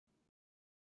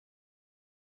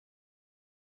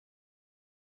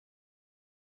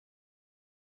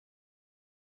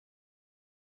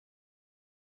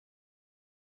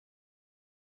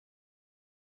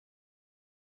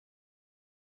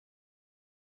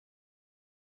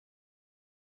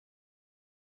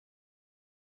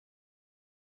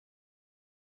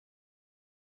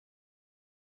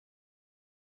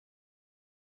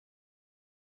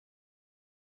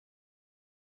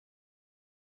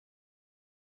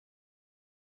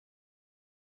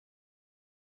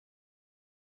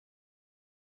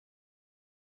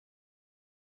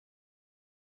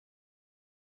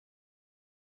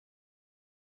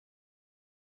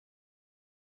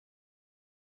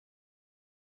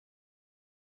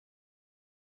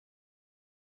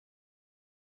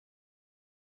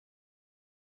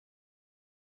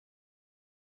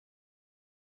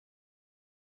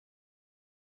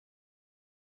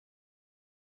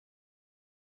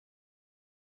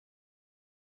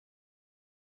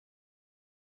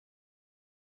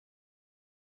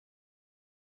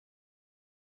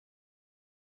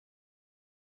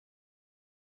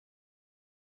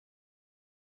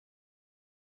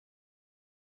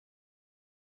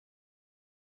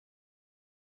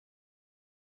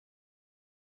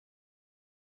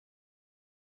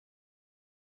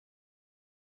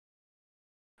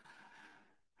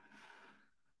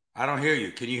I don't hear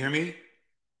you. Can you hear me?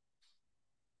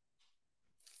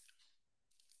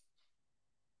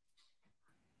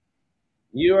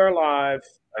 You are live.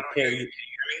 I I don't hear can't. you. Can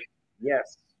you hear me?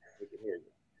 Yes, we can hear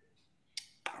you.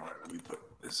 All right, let me put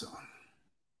this on.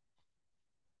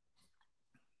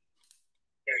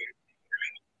 Yes.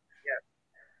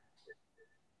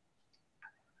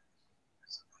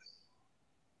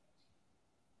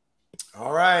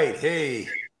 All right. Hey,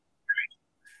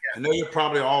 I know you're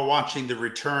probably all watching the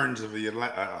returns of the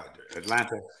Atlanta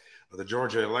or the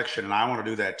Georgia election, and I want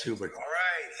to do that too. But all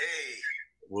right. Hey,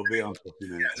 we'll be on for a few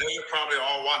minutes. I know you're probably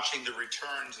all watching the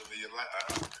returns of the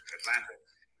Atlanta.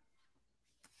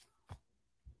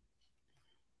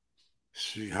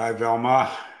 See, hi,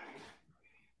 Velma,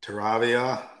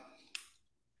 Taravia,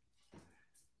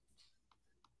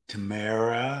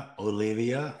 Tamara,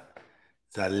 Olivia,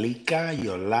 Zalika,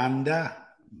 Yolanda,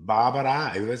 Barbara.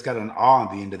 Everybody's got an R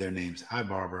on the end of their names. Hi,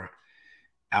 Barbara.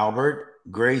 Albert,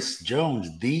 Grace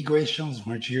Jones, the Grace Jones.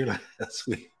 Weren't you here last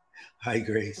week? Hi,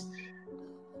 Grace.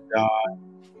 God,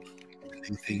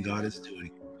 anything God is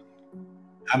doing.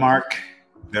 Hi, Mark.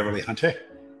 Beverly Hunter.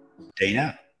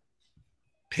 Dana.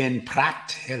 Pin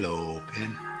Pratt. Hello,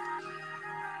 Pin.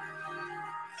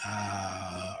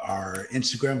 Our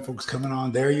Instagram folks coming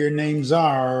on. There your names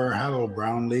are. Hello,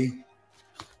 Brownlee.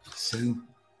 Sinthrop.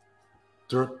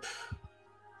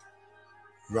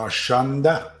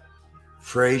 Rashanda.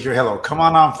 Fraser. Hello. Come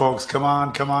on, folks. Come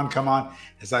on, come on, come on.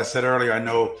 As I said earlier, I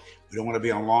know we don't want to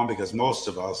be on long because most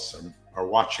of us are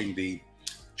watching the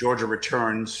Georgia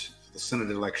returns for the Senate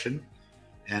election.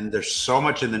 And there's so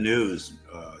much in the news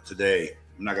today.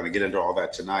 I'm not going to get into all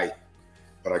that tonight,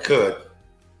 but I could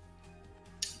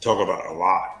talk about a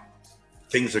lot.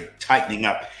 Things are tightening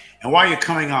up. And while you're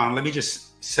coming on, let me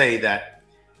just say that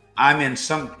I'm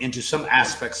into some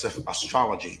aspects of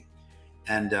astrology,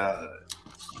 and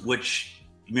which,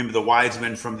 remember, the wise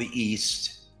men from the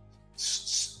East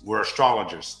were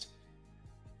astrologers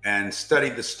and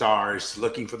studied the stars,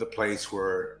 looking for the place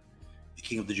where the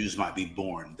King of the Jews might be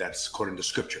born. That's according to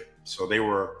Scripture. So they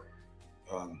were,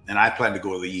 and I plan to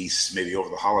go to the East maybe over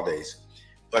the holidays.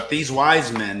 But these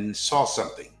wise men saw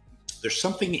something. There's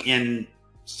something in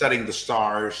studying the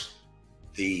stars.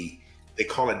 They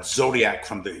call it zodiac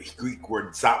from the Greek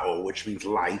word zao, which means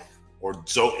life, or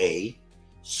zoe,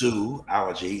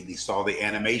 zoology. They saw the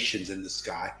animations in the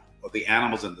sky, or the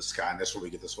animals in the sky, and that's where we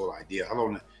get this whole idea. Hello,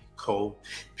 Nicole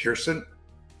Pearson.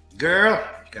 Girl,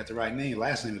 you got the right name,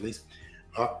 last name at least.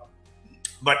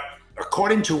 But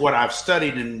according to what I've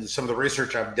studied and some of the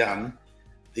research I've done,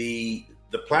 the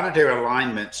planetary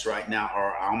alignments right now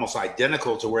are almost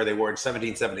identical to where they were in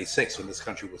 1776 when this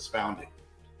country was founded.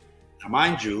 Now,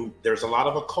 mind you, there's a lot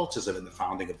of occultism in the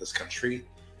founding of this country.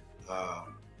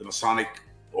 The Masonic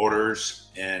orders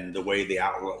and the way the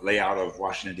layout of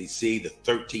Washington, D.C., the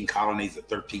 13 colonies, the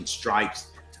 13 stripes,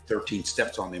 13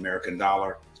 steps on the American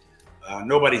dollar.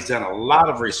 Nobody's done a lot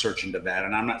of research into that,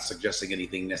 and I'm not suggesting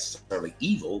anything necessarily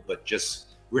evil, but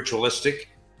just ritualistic,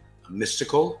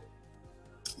 mystical.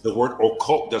 The word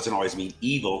occult doesn't always mean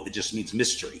evil; it just means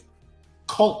mystery.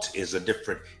 Cult is a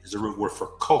root word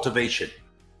for cultivation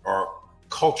or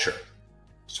culture.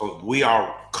 So we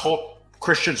are cult.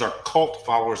 Christians are cult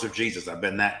followers of Jesus. I've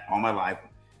been that all my life,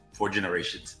 4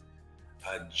 generations.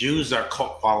 Jews are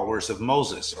cult followers of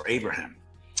Moses or Abraham.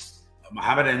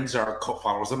 Mohammedans are cult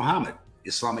followers of Muhammad,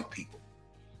 Islamic people.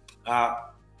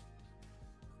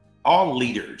 All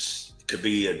leaders, it could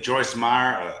be Joyce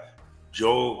Meyer,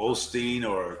 Joel Osteen,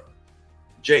 or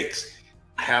Jakes,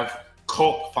 have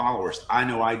cult followers. I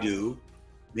know I do.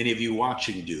 Many of you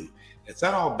watching do. It's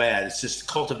not all bad. It's just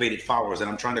cultivated followers, and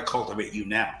I'm trying to cultivate you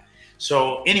now.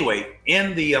 So anyway,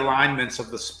 in the alignments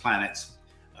of the planets,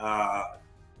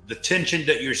 the tension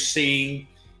that you're seeing,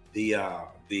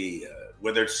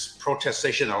 whether it's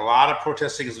protestation, a lot of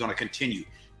protesting is going to continue.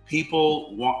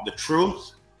 People want the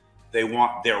truth, they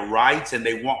want their rights, and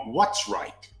they want what's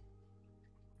right.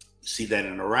 You see that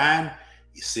in Iran,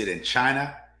 you see it in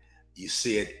China, you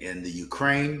see it in the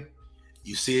Ukraine,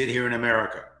 you see it here in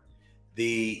America.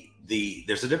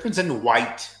 There's a difference in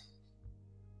white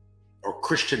or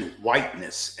Christian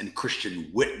whiteness and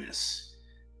Christian witness,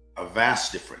 a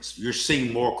vast difference. You're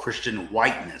seeing more Christian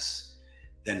whiteness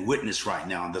than witness right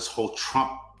now in this whole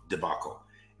Trump debacle.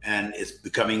 And it's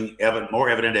becoming more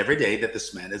evident every day that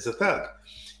this man is a thug.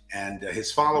 And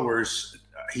his followers,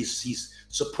 he's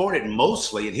supported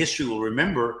mostly, and history will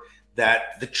remember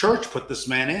that the church put this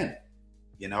man in.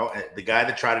 You know, the guy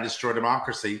that tried to destroy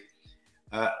democracy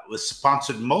was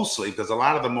sponsored mostly because a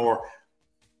lot of the more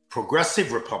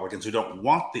progressive Republicans who don't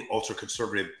want the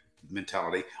ultra-conservative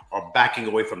mentality are backing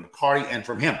away from the party and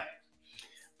from him.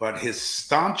 but his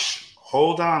staunch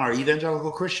hold on are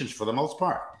evangelical Christians for the most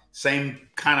part. Same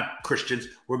kind of Christians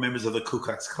were members of the Ku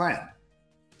Klux Klan.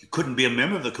 You couldn't be a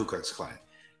member of the Ku Klux Klan.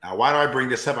 Now, why do I bring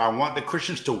this up? I want the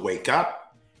Christians to wake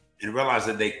up and realize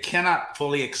that they cannot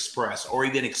fully express or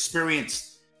even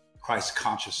experience Christ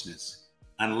consciousness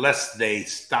unless they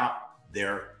stop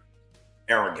their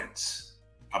arrogance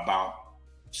about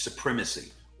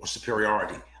supremacy or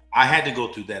superiority. I had to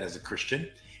go through that as a Christian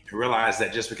and realize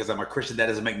that just because I'm a Christian, that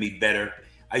doesn't make me better.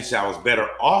 I used to say I was better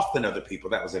off than other people.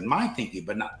 That was in my thinking,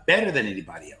 but not better than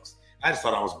anybody else. I just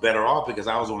thought I was better off because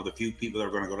I was one of the few people that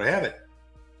are going to go to heaven.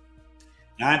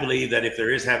 And I believe that if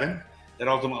there is heaven, that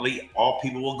ultimately all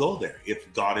people will go there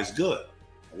if God is good.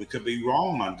 We could be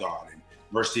wrong on God and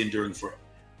mercy enduring forever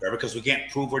because we can't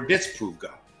prove or disprove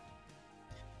God.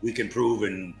 We can prove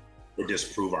or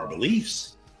disprove our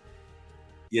beliefs,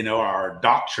 our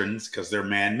doctrines, because they're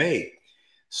man-made.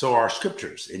 So are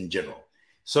scriptures in general.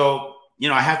 So,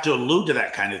 I have to allude to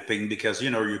that kind of thing because,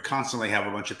 you constantly have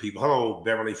a bunch of people. Hello,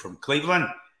 Beverly from Cleveland.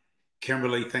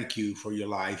 Kimberly, thank you for your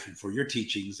life and for your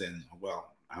teachings. And,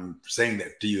 well, I'm saying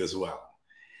that to you as well.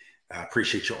 I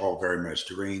appreciate you all very much.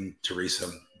 Doreen,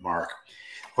 Teresa, Mark.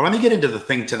 Well, let me get into the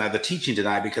thing tonight, the teaching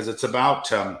tonight, because it's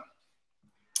about, let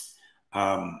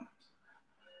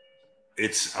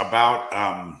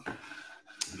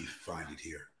me find it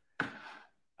here.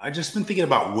 I've just been thinking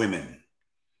about women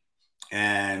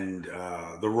and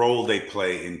the role they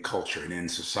play in culture and in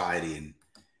society.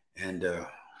 And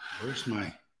where's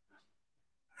I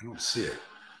don't see it.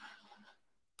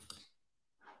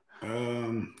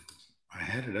 I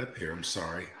had it up here. I'm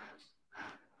sorry.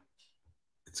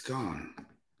 It's gone.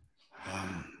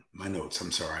 My notes.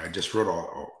 I'm sorry. I just wrote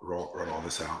all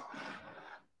this out.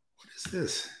 What is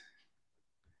this?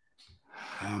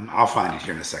 I'll find it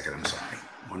here in a second. I'm sorry.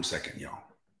 1 second, y'all.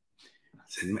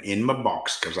 It's in my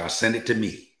box because I sent it to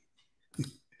me.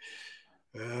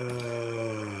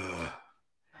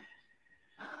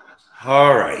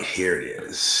 All right, here it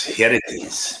is. Here it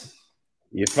is.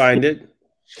 You find it?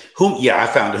 I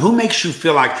found it. Who makes you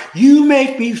feel like you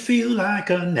make me feel like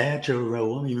a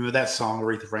natural? You remember that song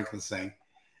Aretha Franklin sang?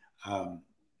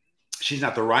 She's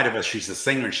not the writer of it. She's the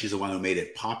singer, and she's the one who made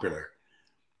it popular.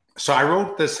 So I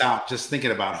wrote this out just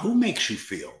thinking about who makes you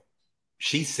feel.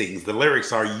 She sings. The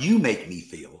lyrics are, you make me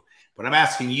feel. But I'm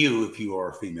asking you, if you are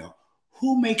a female,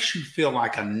 who makes you feel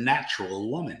like a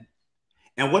natural woman?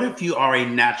 And what if you are a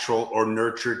natural or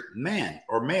nurtured man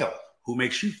or male? Who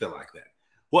makes you feel like that?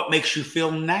 What makes you feel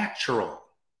natural?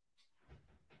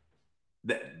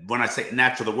 When I say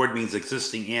natural, the word means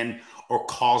existing in or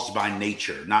caused by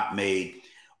nature, not made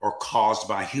or caused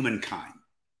by humankind.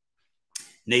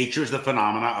 Nature is the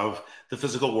phenomena of the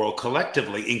physical world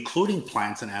collectively, including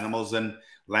plants and animals and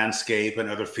landscape and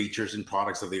other features and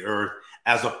products of the earth,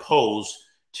 as opposed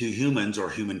to humans or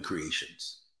human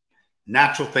creations.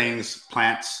 Natural things,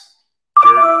 plants,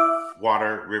 dirt,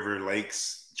 water, river,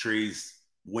 lakes, trees,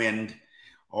 wind,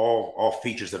 all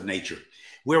features of nature.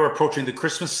 We're approaching the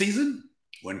Christmas season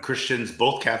when Christians,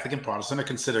 both Catholic and Protestant, are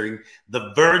considering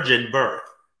the virgin birth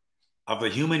of the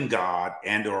human God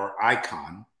and or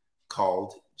icon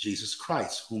called Jesus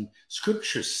Christ, whom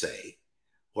scriptures say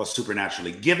was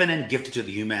supernaturally given and gifted to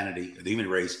the human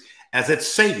race as its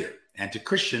savior, and to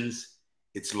Christians,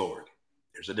 its Lord.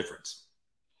 There's a difference.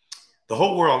 The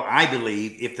whole world, I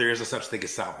believe, if there is a such thing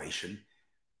as salvation,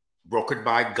 brokered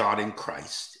by God in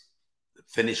Christ, the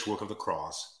finished work of the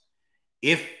cross,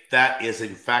 if that is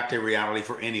in fact a reality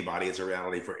for anybody, it's a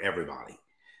reality for everybody.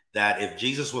 That if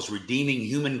Jesus was redeeming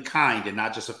humankind and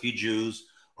not just a few Jews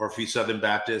or a few Southern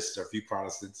Baptists or a few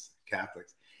Protestants,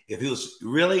 Catholics, if he was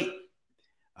really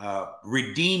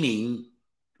redeeming,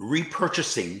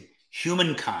 repurchasing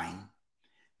humankind,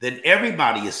 then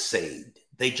everybody is saved.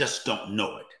 They just don't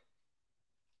know it.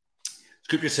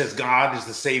 Scripture says God is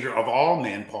the savior of all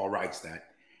men. Paul writes that,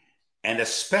 and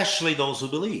especially those who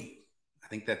believe. I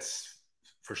think that's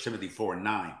 1 Timothy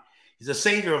 4:9. He's the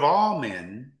savior of all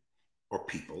men or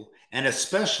people, and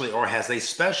especially, or has a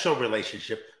special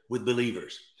relationship with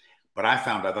believers. But I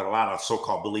found out that a lot of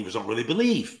so-called believers don't really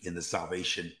believe in the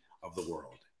salvation of the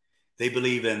world. They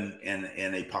believe in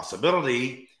a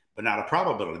possibility, but not a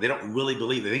probability. They don't really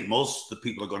believe. They think most of the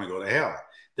people are going to go to hell.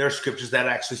 There are scriptures that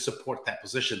actually support that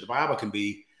position. The Bible can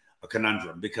be a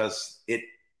conundrum because it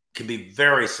can be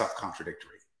very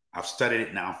self-contradictory. I've studied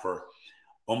it now for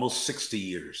almost 60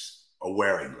 years,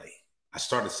 awaringly. I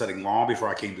started studying long before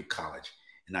I came to college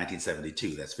in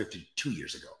 1972. That's 52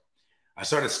 years ago. I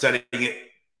started studying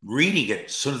it, reading it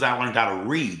as soon as I learned how to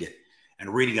read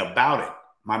and reading about it.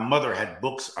 My mother had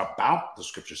books about the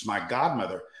scriptures. My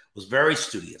godmother was very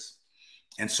studious.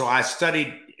 And so I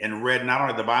studied and read not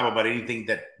only the Bible, but anything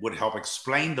that would help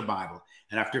explain the Bible.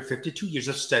 And after 52 years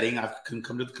of studying, I've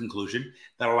come to the conclusion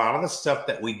that a lot of the stuff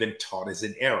that we've been taught is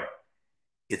in error.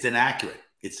 It's inaccurate.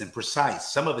 It's imprecise.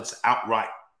 Some of it's outright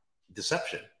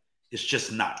deception. It's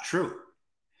just not true.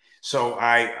 So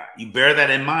you bear that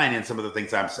in mind in some of the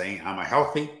things I'm saying. I'm a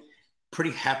healthy,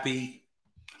 pretty happy,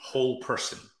 whole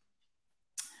person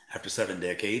after 7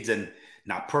 decades, and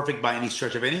not perfect by any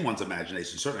stretch of anyone's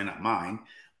imagination, certainly not mine,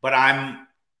 but I'm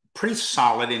pretty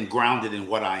solid and grounded in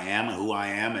what I am and who I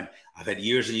am. And I've had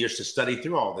years and years to study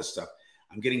through all this stuff.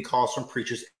 I'm getting calls from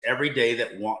preachers every day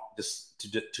that want this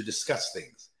to discuss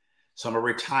things. Some are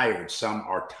retired, some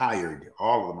are tired.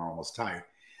 All of them are almost tired.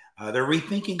 They're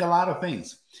rethinking a lot of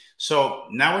things. So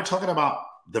now we're talking about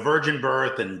the virgin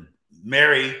birth and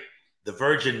Mary, the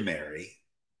Virgin Mary.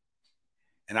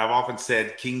 And I've often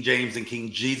said King James and King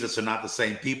Jesus are not the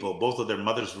same people. Both of their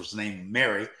mothers was named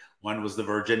Mary. One was the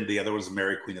Virgin, the other was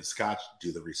Mary, Queen of Scots.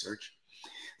 Do the research.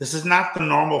 This is not the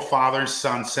normal father and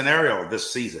son scenario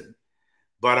this season,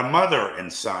 but a mother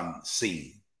and son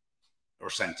scene or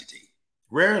sanctity.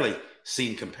 Rarely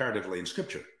seen comparatively in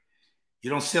Scripture. You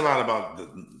don't see a lot about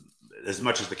as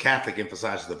much as the Catholic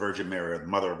emphasizes the Virgin Mary or the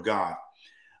Mother of God.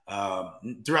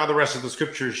 Throughout the rest of the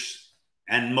Scriptures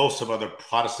and most of other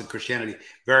Protestant Christianity,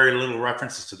 very little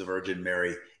references to the Virgin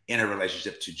Mary in her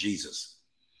relationship to Jesus.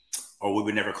 Or we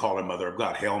would never call her Mother of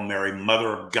God. Hail Mary,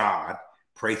 Mother of God,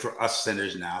 pray for us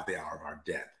sinners now at the hour of our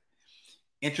death.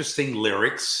 Interesting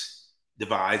lyrics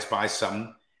devised by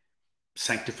some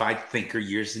sanctified thinker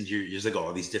years and years ago,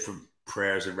 all these different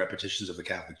prayers and repetitions of the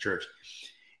Catholic Church.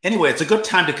 Anyway, it's a good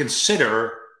time to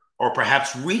consider or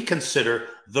perhaps reconsider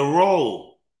the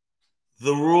role,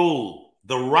 the rule,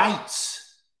 the rights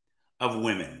of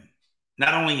women,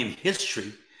 not only in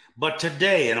history, but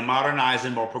today in a modernized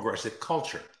and more progressive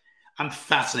culture. I'm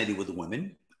fascinated with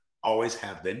women, always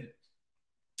have been,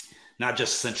 not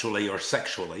just sensually or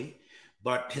sexually,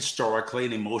 but historically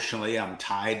and emotionally. I'm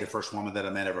tied. The first woman that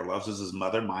a man ever loves is his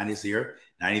mother. Mine is here,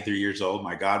 93 years old.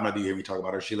 My godmother, you hear me talk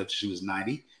about her. She lived till she was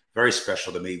 90. Very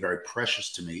special to me, very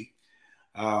precious to me.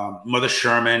 Mother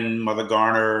Sherman, Mother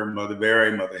Garner, Mother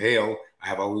Berry, Mother Hale. I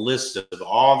have a list of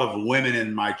all the women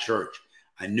in my church.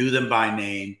 I knew them by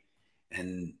name,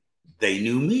 and they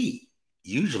knew me,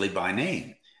 usually by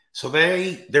name. So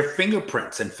their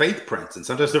fingerprints and faith prints, and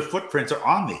sometimes their footprints are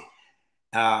on me.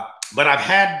 But I've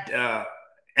had,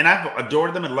 and I've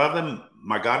adored them and loved them.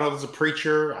 My godmother's a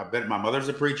preacher. I bet my mother's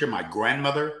a preacher. My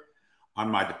grandmother on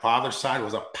my father's side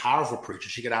was a powerful preacher.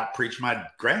 She could out-preach my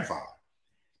grandfather.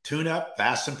 Tune up,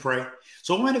 fast and pray.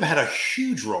 So women have had a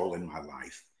huge role in my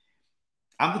life.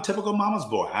 I'm the typical mama's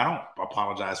boy. I don't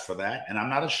apologize for that. And I'm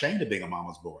not ashamed of being a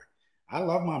mama's boy. I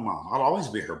love my mom. I'll always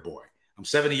be her boy. I'm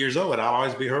 70 years old, and I'll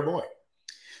always be her boy.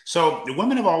 So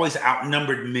women have always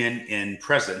outnumbered men in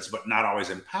presence, but not always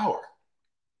in power.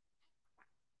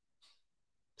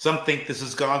 Some think this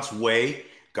is God's way,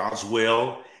 God's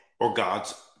will, or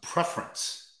God's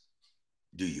preference.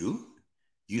 Do you?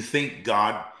 You think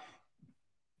God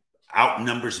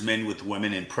outnumbers men with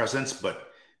women in presence, but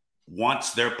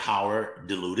wants their power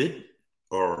diluted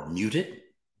or muted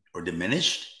or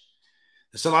diminished?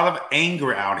 There's a lot of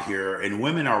anger out here, and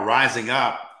women are rising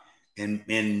up in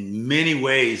many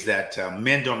ways that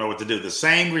men don't know what to do. The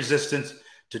same resistance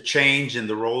to change in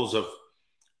the roles of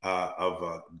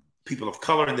people of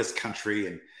color in this country,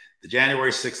 and the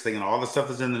January 6th thing and all the stuff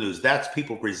that's in the news, that's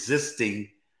people resisting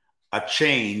a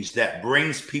change that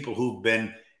brings people who've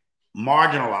been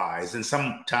marginalized and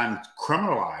sometimes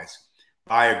criminalized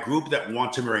by a group that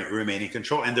want to remain in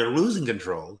control, and they're losing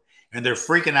control, and they're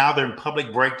freaking out. They're in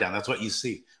public breakdown. That's what you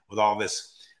see with all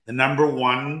this. The number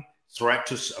one threat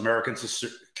to American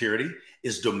security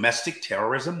is domestic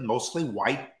terrorism, mostly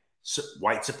white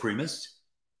supremacists,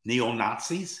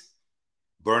 neo-Nazis,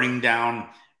 burning down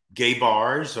gay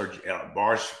bars or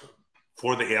bars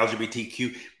for the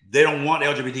LGBTQ. They don't want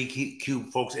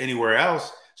LGBTQ folks anywhere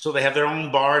else, so they have their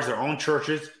own bars, their own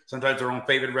churches, sometimes their own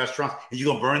favorite restaurants, and you're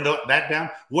going to burn that down?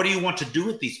 What do you want to do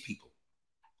with these people?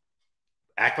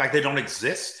 Act like they don't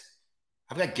exist?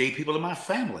 I've got gay people in my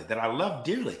family that I love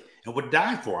dearly and would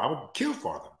die for. I would kill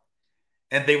for them.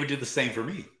 And they would do the same for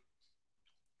me.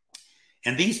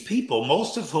 And these people,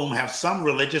 most of whom have some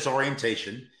religious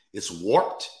orientation, is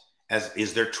warped, as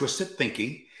is their twisted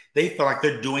thinking. They feel like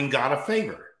they're doing God a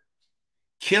favor,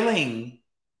 killing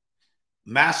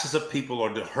masses of people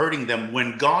or hurting them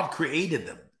when God created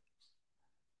them.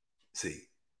 See,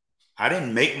 I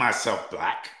didn't make myself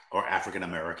black or African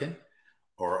American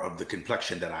or of the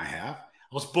complexion that I have.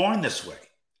 I was born this way,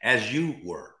 as you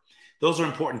were. Those are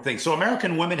important things. So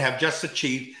American women have just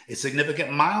achieved a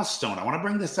significant milestone. I want to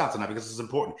bring this out tonight because it's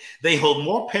important. They hold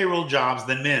more payroll jobs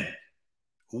than men.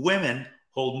 Women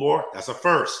hold more. That's a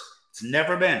first. It's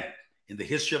never been in the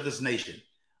history of this nation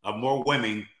of more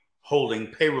women holding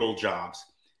payroll jobs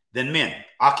than men.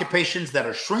 Occupations that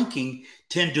are shrinking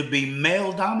tend to be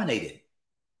male dominated,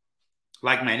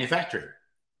 like manufacturing,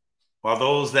 while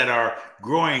those that are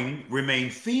growing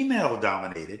remain female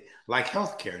dominated, like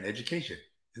healthcare and education.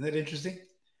 Isn't that interesting?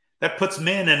 That puts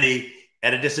men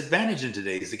at a disadvantage in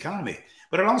today's economy.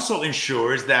 But it also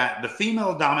ensures that the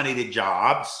female dominated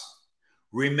jobs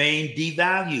remain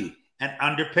devalued and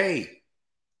underpaid.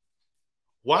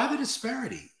 Why the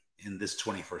disparity in this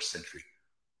 21st century?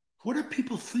 What are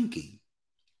people thinking?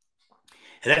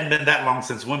 It hadn't been that long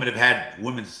since women have had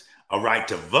a right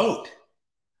to vote.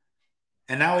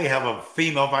 And now we have a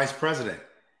female vice president.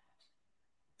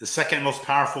 The second most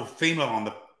powerful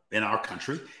female in our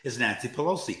country is Nancy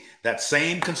Pelosi. That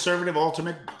same conservative,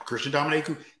 ultimate Christian-dominated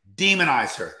group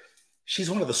demonized her. She's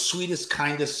one of the sweetest,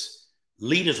 kindest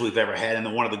leaders we've ever had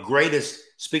and one of the greatest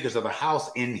speakers of the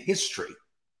House in history.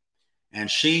 And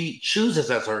she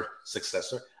chooses as her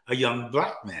successor a young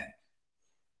black man.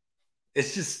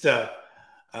 It's just,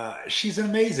 she's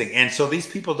amazing. And so these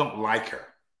people don't like her.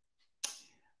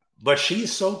 But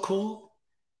she's so cool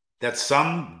that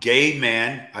some gay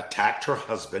man attacked her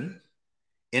husband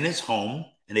in his home,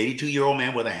 an 82-year-old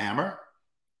man with a hammer,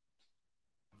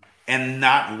 and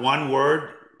not one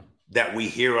word that we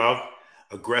hear of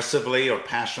aggressively or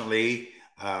passionately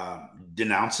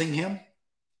denouncing him.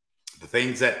 The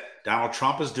things that Donald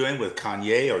Trump is doing with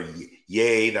Kanye, or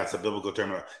Ye, that's a biblical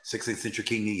term, a 16th century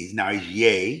king, he's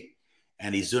Ye,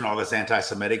 and he's doing all this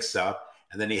anti-Semitic stuff.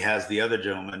 And then he has the other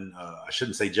gentleman, I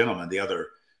shouldn't say gentleman, the other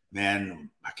man,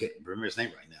 I can't remember his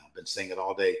name right now. I've been saying it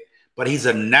all day. But he's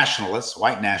a nationalist,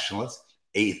 white nationalist,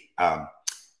 a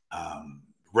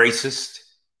racist,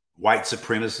 white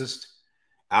supremacist,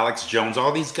 Alex Jones,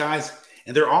 all these guys,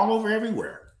 and they're all over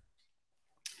everywhere.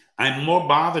 I'm more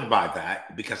bothered by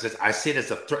that because I see it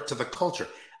as a threat to the culture.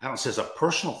 I don't say it's a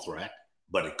personal threat,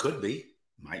 but it could be,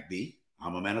 might be.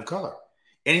 I'm a man of color.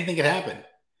 Anything could happen.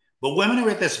 But women are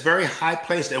at this very high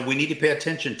place, and we need to pay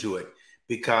attention to it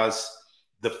because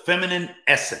the feminine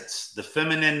essence, the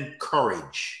feminine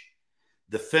courage,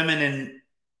 the feminine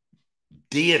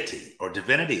deity or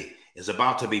divinity is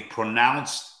about to be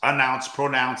pronounced, announced,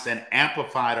 pronounced, and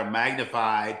amplified or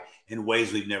magnified in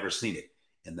ways we've never seen it.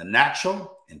 In the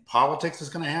natural, in politics is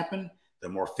going to happen. There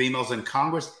are more females in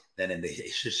Congress than in the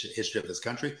history of this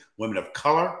country. Women of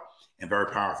color in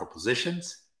very powerful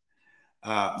positions.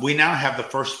 We now have the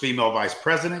first female vice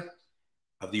president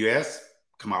of the U.S.,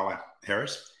 Kamala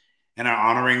Harris, and are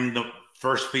honoring the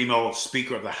first female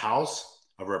speaker of the House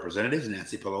of Representatives,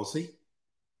 Nancy Pelosi.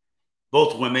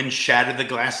 Both women shattered the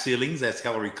glass ceilings, as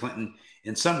Hillary Clinton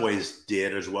in some ways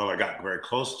did as well, or got very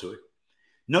close to it.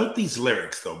 Note these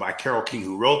lyrics, though, by Carole King,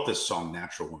 who wrote this song,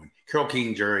 Natural Woman. Carole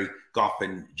King, Jerry Goff,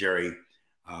 and Jerry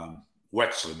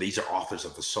Wexler, these are authors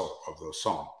of the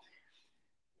song.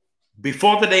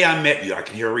 Before the day I met you, I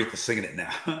can hear Aretha singing it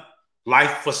now.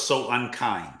 Life was so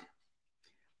unkind,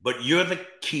 but you're the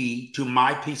key to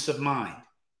my peace of mind.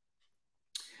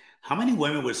 How many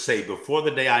women would say, before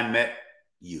the day I met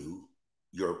you,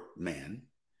 your man,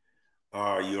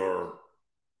 or your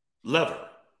lover,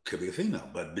 could be a female,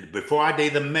 but before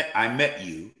I met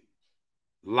you,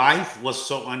 life was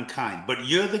so unkind, but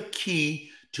you're the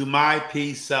key to my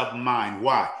peace of mind.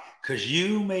 Why? Because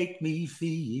you make me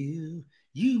feel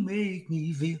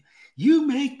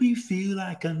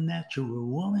like a natural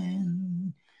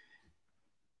woman.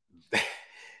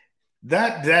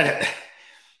 That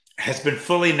has been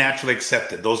fully naturally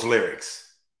accepted, those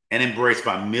lyrics, and embraced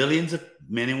by millions of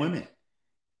men and women.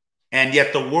 And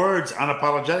yet the words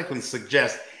unapologetically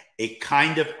suggest a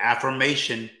kind of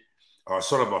affirmation or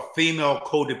sort of a female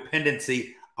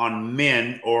codependency on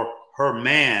men or her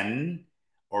man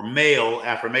or male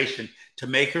affirmation to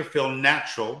make her feel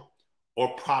natural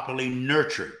or properly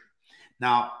nurtured.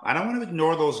 Now, I don't want to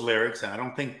ignore those lyrics, and I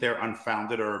don't think they're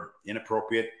unfounded or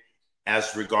inappropriate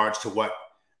as regards to what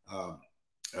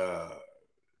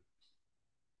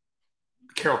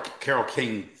Carole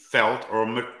King felt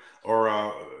or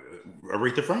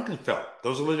Aretha Franklin felt.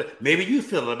 Those are maybe you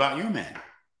feel it about your man.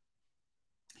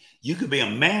 You could be a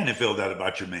man and feel that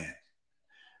about your man,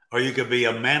 or you could be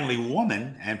a manly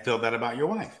woman and feel that about your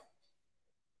wife.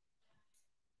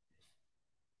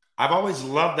 I've always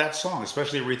loved that song,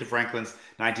 especially Aretha Franklin's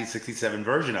 1967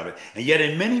 version of it. And yet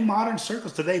in many modern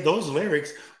circles today, those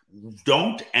lyrics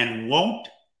don't and won't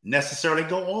necessarily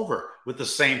go over. with the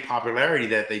same popularity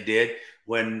that they did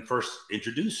when first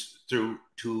introduced through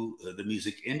to the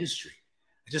music industry.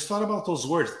 I just thought about those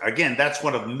words. Again, that's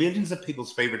one of millions of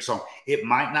people's favorite songs. It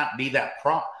might not be that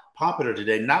popular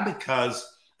today, not because,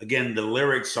 again, the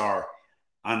lyrics are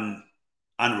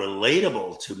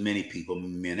unrelatable to many people,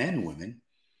 men and women,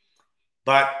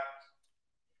 but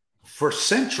for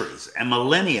centuries and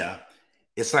millennia,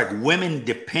 it's like women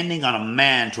depending on a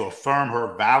man to affirm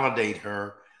her, validate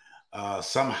her,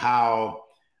 somehow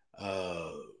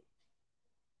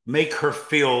make her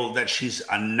feel that she's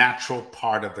a natural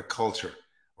part of the culture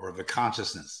or the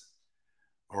consciousness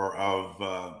or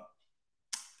of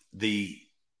the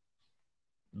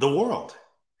world.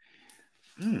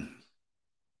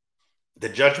 The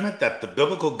judgment that the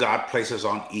biblical God places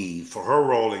on Eve for her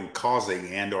role in causing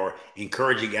and or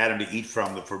encouraging Adam to eat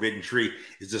from the forbidden tree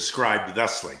is described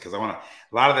thusly, because a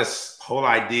lot of this whole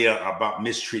idea about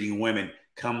mistreating women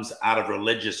comes out of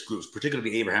religious groups, particularly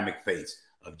the Abrahamic faiths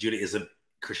of Judaism,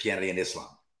 Christianity, and Islam.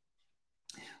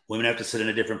 Women have to sit in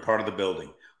a different part of the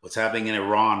building. What's happening in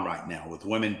Iran right now with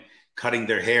women cutting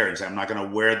their hair and saying, I'm not going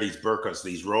to wear these burqas,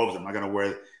 these robes. I'm not going to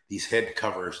wear these head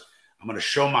covers. I'm going to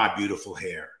show my beautiful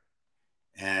hair.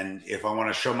 And if I want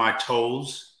to show my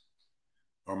toes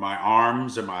or my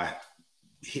arms or my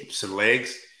hips and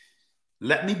legs,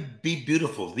 let me be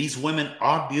beautiful. These women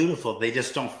are beautiful. They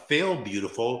just don't feel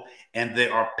beautiful, and they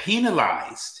are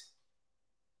penalized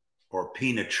or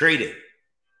penetrated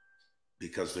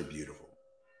because they're beautiful.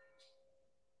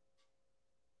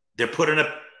 They're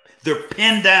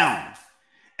pinned down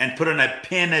and put in a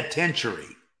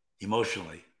penitentiary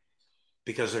emotionally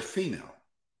because they're female.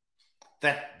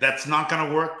 That's not going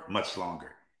to work much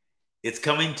longer. It's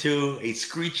coming to a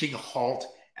screeching halt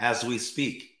as we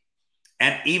speak.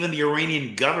 And even the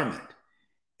Iranian government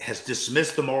has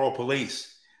dismissed the moral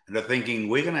police. And they're thinking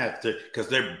we're going to have to, because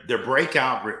they're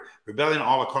breakout rebellion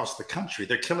all across the country.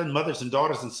 They're killing mothers and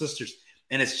daughters and sisters.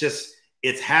 And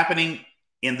it's happening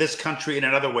in this country and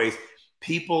in other ways.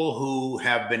 People who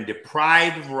have been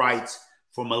deprived of rights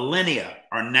for millennia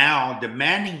are now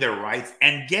demanding their rights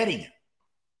and getting it.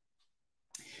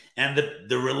 And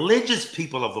the religious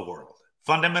people of the world,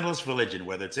 fundamentalist religion,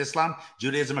 whether it's Islam,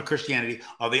 Judaism, or Christianity,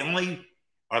 are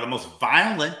the most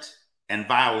violent and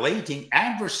violating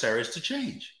adversaries to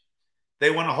change.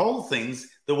 They want to hold things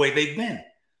the way they've been.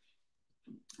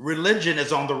 Religion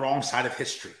is on the wrong side of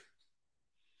history.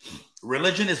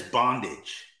 Religion is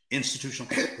bondage,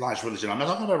 institutionalized religion. I'm not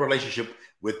talking about a relationship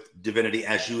with divinity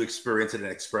as you experience it and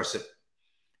express it.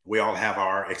 We all have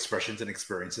our expressions and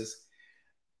experiences.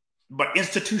 But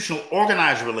institutional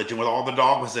organized religion with all the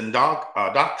dogmas and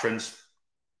doctrines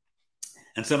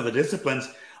and some of the disciplines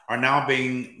are now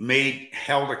being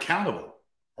held accountable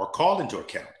or called into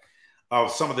account of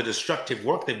some of the destructive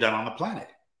work they've done on the planet.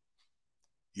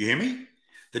 You hear me?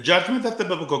 The judgment that the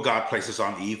biblical God places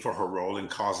on Eve for her role in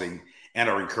causing and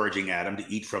or encouraging Adam to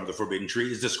eat from the forbidden tree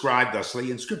is described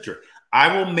thusly in Scripture.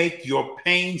 I will make your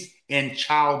pains in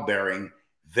childbearing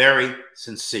very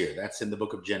sincere. That's in the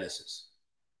book of Genesis.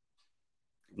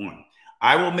 1.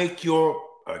 I will make your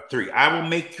 3. I will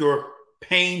make your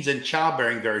pains in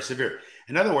childbearing very severe.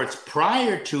 In other words,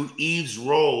 prior to Eve's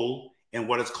role in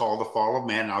what is called the fall of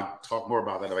man, and I'll talk more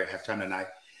about that if I have time tonight,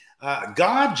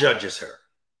 God judges her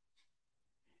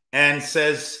and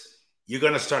says, you're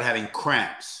going to start having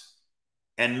cramps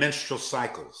and menstrual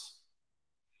cycles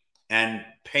and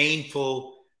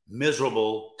painful,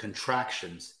 miserable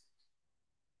contractions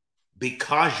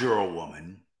because you're a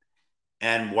woman.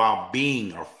 And while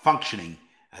being or functioning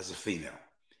as a female,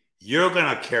 you're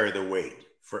going to carry the weight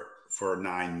for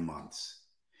 9 months.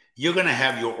 You're going to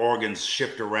have your organs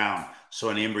shift around so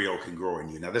an embryo can grow in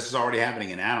you. Now, this is already happening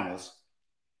in animals,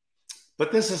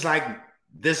 but this is like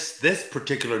this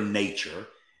particular nature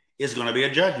is going to be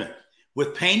a judgment.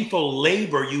 With painful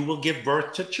labor, you will give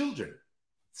birth to children.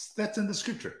 That's in the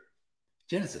Scripture,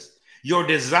 Genesis. Your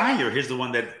desire, here's the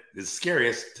one that is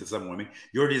scariest to some women.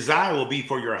 Your desire will be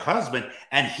for your husband,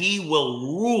 and he will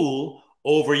rule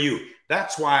over you.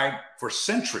 That's why for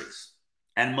centuries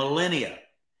and millennia,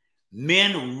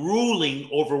 men ruling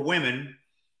over women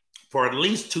for at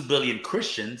least 2 billion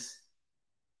Christians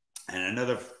and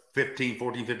another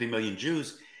 14, 15 million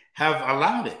Jews have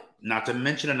allowed it, not to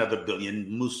mention another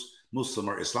billion Muslim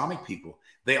or Islamic people.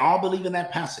 They all believe in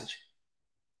that passage,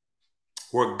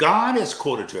 where God is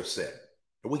quoted to have said,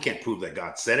 and we can't prove that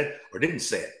God said it or didn't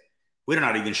say it. We're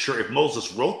not even sure if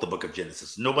Moses wrote the book of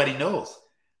Genesis. Nobody knows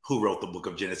who wrote the book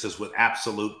of Genesis with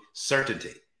absolute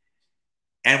certainty.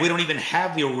 And we don't even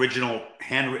have the original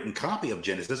handwritten copy of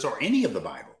Genesis or any of the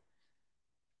Bible.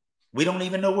 We don't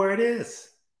even know where it is.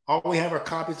 All we have are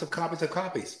copies of copies of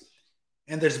copies.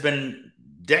 And there's been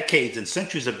decades and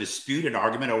centuries of dispute and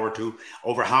argument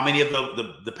over how many of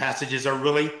the passages are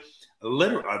really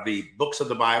literal. The books of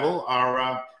the Bible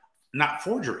are not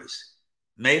forgeries,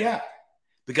 made up.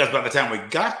 Because by the time we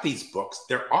got these books,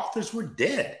 their authors were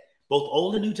dead, both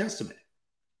Old and New Testament,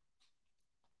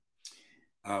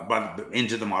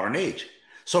 into the modern age.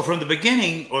 So from the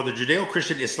beginning, or the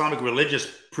Judeo-Christian Islamic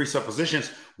religious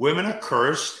presuppositions, women are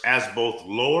cursed as both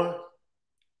lower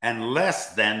and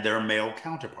less than their male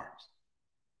counterparts.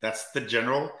 That's the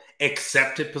general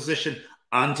accepted position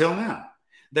until now.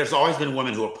 There's always been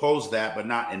women who oppose that, but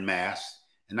not en masse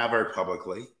and not very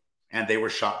publicly. And they were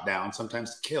shot down,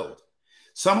 sometimes killed.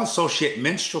 Some associate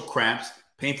menstrual cramps,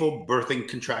 painful birthing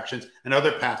contractions, and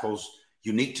other pathos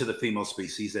unique to the female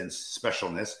species and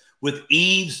specialness with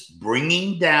Eve's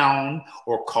bringing down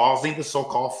or causing the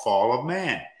so-called fall of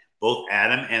man, both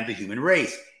Adam and the human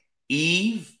race.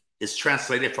 Eve is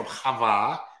translated from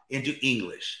Hava into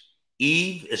English.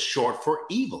 Eve is short for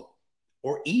evil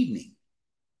or evening.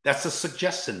 That's the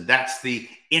suggestion. That's the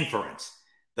inference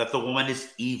that the woman is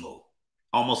evil,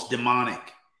 almost demonic.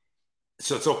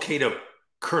 So it's okay to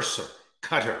curse her,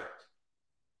 cut her,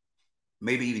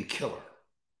 maybe even kill her.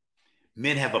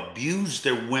 Men have abused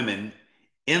their women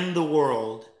in the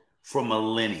world for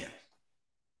millennia.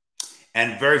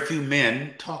 And very few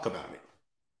men talk about it,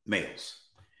 males.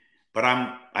 But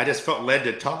I just felt led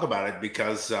to talk about it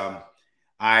because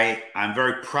I'm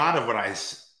very proud of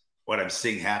what I'm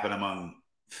seeing happen among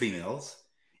females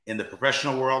in the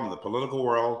professional world, in the political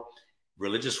world,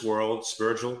 religious world,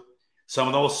 spiritual. Some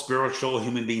of those spiritual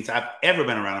human beings I've ever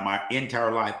been around in my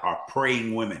entire life are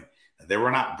praying women. They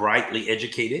were not brightly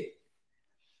educated.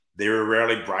 They were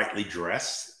rarely brightly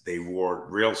dressed. They wore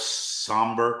real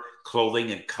somber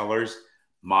clothing and colors,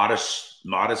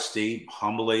 modesty,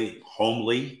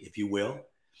 homely, if you will.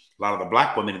 A lot of the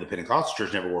black women in the Pentecostal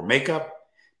church never wore makeup,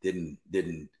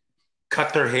 didn't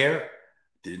cut their hair,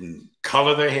 didn't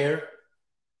color their hair.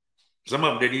 Some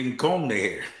of them didn't even comb their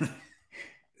hair.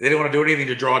 They didn't want to do anything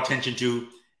to draw attention to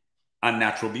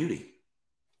unnatural beauty.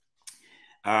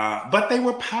 But they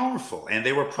were powerful and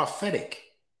they were prophetic.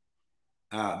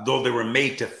 Though they were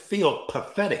made to feel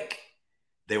pathetic,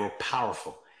 they were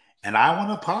powerful. And I want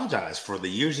to apologize for the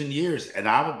years and years. And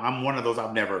I'm one of those,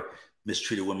 I've never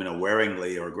mistreated women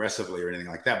unerringly or aggressively or anything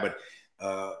like that, but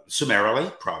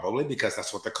summarily, probably, because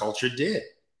that's what the culture did.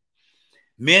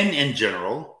 Men in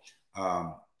general,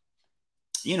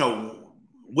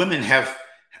 women have,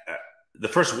 the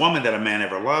first woman that a man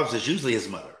ever loves is usually his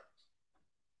mother.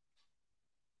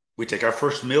 We take our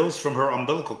first meals from her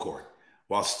umbilical cord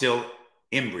while still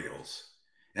embryos.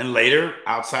 And later,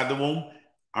 outside the womb,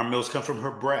 our meals come from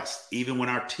her breast, even when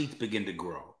our teeth begin to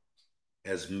grow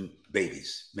as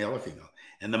babies, male or female.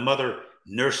 And the mother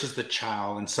nurses the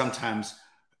child, and sometimes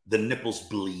the nipples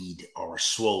bleed or are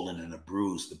swollen and a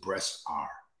bruise, the breasts are.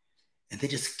 And they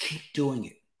just keep doing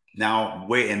it. Now,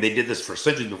 and they did this for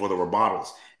centuries before there were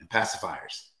bottles and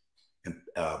pacifiers and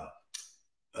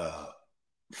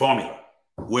formula.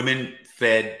 Women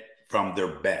fed from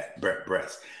their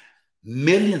breasts.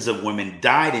 Millions of women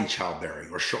died in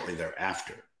childbearing or shortly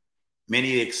thereafter.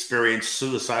 Many experienced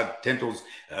suicide temptations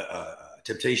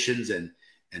and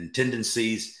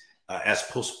tendencies as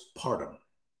postpartum.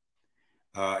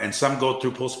 And some go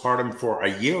through postpartum for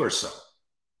a year or so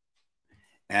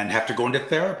and have to go into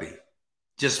therapy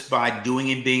just by doing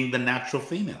and being the natural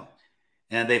female.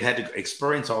 And they've had to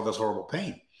experience all this horrible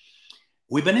pain.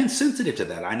 We've been insensitive to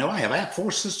that. I know I have. I have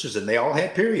 4 sisters and they all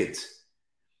had periods.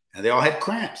 And they all had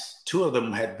cramps. 2 of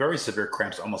them had very severe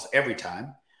cramps almost every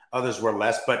time. Others were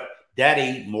less, but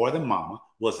daddy, more than mama,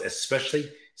 was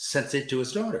especially sensitive to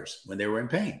his daughters when they were in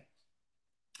pain.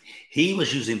 He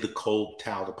was using the cold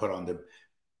towel to put on their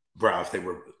brow if they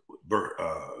were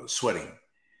sweating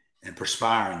and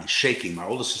perspiring and shaking. My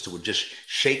older sister would just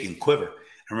shake and quiver.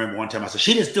 I remember one time I said,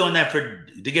 "She just doing that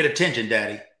to get attention,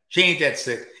 daddy. She ain't that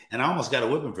sick." And I almost got a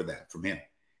whipping for that from him.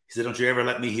 He said, "Don't you ever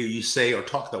let me hear you say or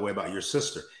talk that way about your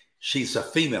sister. She's a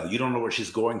female. You don't know what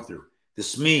she's going through.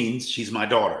 This means she's my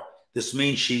daughter. This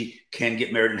means she can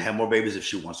get married and have more babies if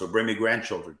she wants, or bring me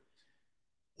grandchildren.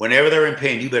 Whenever they're in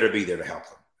pain, you better be there to help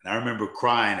them." And I remember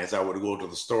crying as I would go to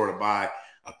the store to buy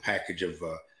a package of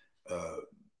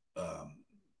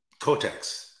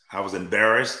Kotex. I was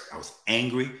embarrassed. I was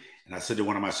angry. And I said to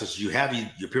one of my sisters, "You have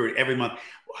your period every month.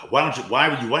 Why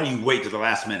do you wait to the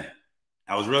last minute?"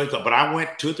 I was really tough, but I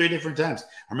went 2 or 3 different times.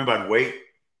 I remember I'd wait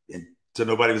until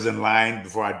nobody was in line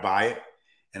before I'd buy it.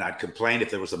 And I'd complain if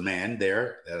there was a man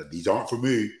there, "These aren't for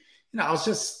me." I was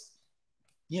just,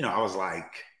 I was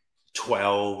like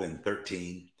 12 and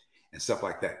 13 and stuff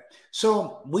like that.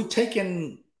 So we've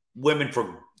taken women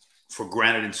for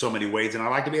granted in so many ways, and I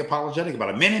like to be apologetic about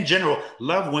it. Men in general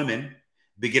love women,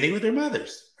 beginning with their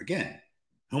mothers, again,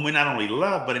 whom we not only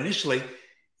love, but initially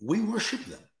we worship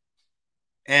them.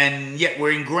 And yet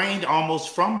we're ingrained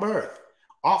almost from birth,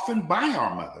 often by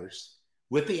our mothers,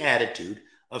 with the attitude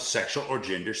of sexual or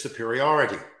gender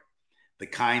superiority, the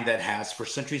kind that has for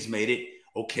centuries made it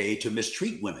okay to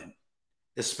mistreat women,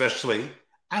 especially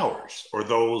ours or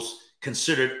those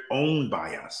considered owned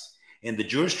by us. In the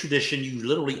Jewish tradition, you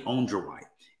literally owned your wife.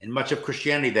 In much of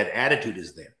Christianity, that attitude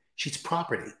is there. She's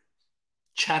property,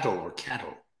 chattel or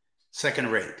cattle,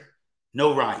 second rate,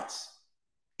 no rights.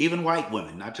 Even white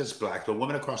women, not just black, but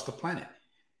women across the planet.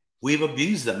 We've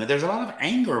abused them. And there's a lot of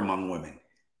anger among women.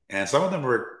 And some of them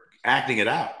are acting it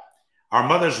out. Our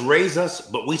mothers raise us,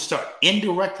 but we start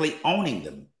indirectly owning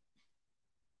them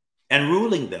and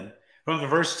ruling them from the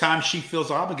first time she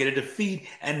feels obligated to feed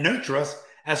and nurture us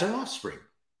as her offspring.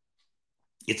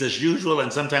 It's as usual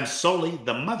and sometimes solely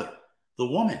the mother, the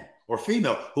woman or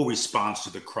female, who responds to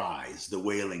the cries, the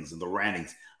wailings, and the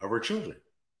rantings of her children.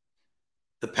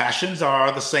 The passions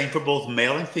are the same for both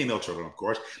male and female children, of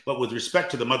course, but with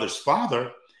respect to the mother's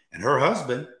father and her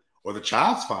husband, or the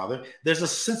child's father, there's a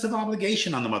sense of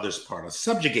obligation on the mother's part, a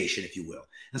subjugation, if you will,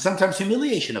 and sometimes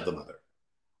humiliation of the mother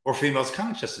or female's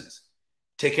consciousness.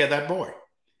 Take care of that boy.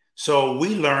 So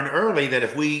we learn early that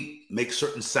if we make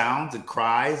certain sounds and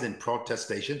cries and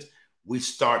protestations, we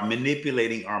start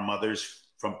manipulating our mothers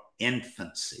from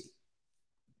infancy.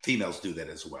 Females do that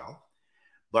as well.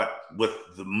 But with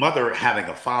the mother having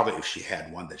a father, if she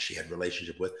had one that she had a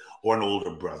relationship with, or an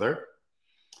older brother,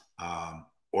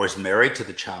 or is married to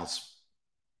the child's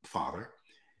father,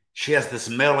 she has this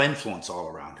male influence all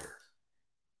around her.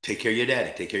 Take care of your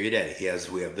daddy. Take care of your daddy.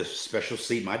 We have this special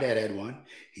seat. My dad had one.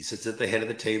 He sits at the head of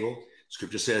the table.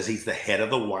 Scripture says he's the head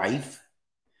of the wife.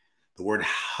 The word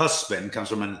husband comes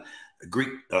from a Greek,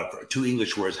 two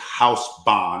English words, house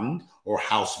bond or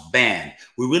house band.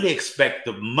 We really expect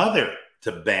the mother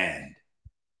to band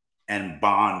and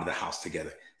bond the house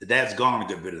together. The dad's gone a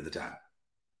good bit of the time.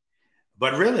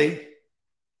 But really,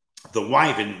 the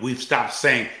wife, and we've stopped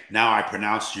saying, now I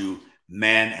pronounce you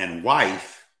man and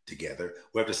wife together.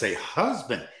 We have to say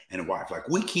husband and wife. Like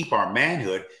we keep our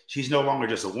manhood. She's no longer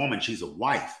just a woman. She's a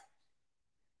wife.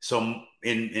 So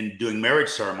in doing marriage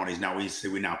ceremonies now, we say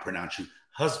we now pronounce you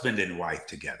husband and wife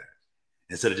together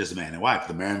instead of just man and wife.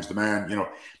 The man's the man, you know.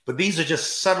 But these are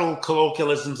just subtle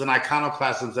colloquialisms and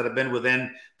iconoclasms that have been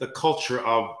within the culture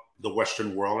of the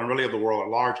Western world and really of the world at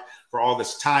large for all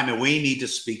this time. And we need to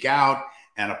speak out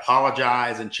and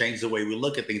apologize and change the way we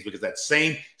look at things, because that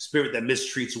same spirit that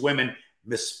mistreats women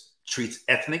mistreats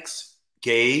ethnics,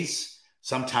 gays,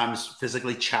 sometimes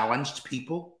physically challenged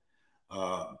people,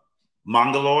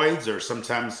 mongoloids, or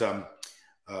sometimes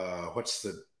what's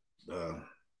the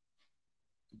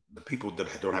people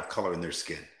that don't have color in their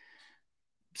skin.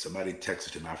 Somebody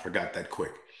texted him. I forgot that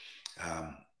quick.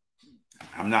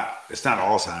 It's not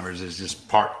Alzheimer's. It's just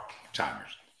part-timers.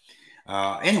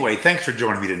 Anyway, thanks for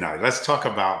joining me tonight. Let's talk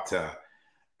about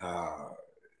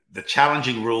the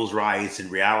challenging rules, rights,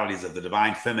 and realities of the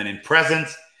divine feminine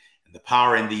presence and the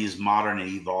power in these modern and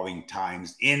evolving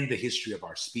times in the history of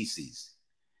our species,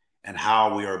 and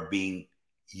how we are being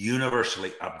universally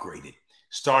upgraded,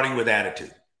 starting with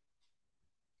attitude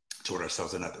toward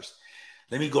ourselves and others.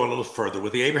 Let me go a little further.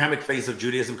 With the Abrahamic faiths of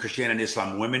Judaism, Christianity, and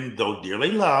Islam, women, though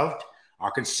dearly loved,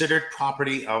 are considered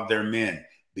property of their men,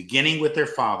 beginning with their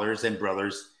fathers and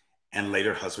brothers and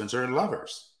later husbands or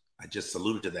lovers. I just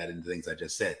alluded to that in the things I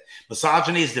just said.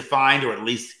 Misogyny is defined, or at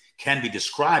least can be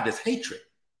described, as hatred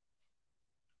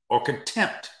or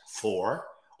contempt for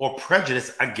or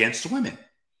prejudice against women.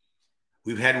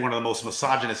 We've had one of the most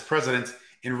misogynist presidents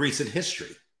in recent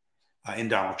history in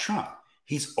Donald Trump.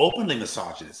 He's openly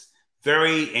misogynist,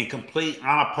 very and completely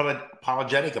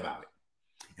unapologetic about it.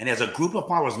 And has a group of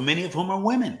followers, many of whom are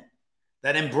women,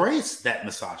 that embrace that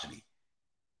misogyny.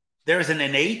 There is an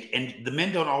innate, and the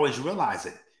men don't always realize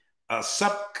it, a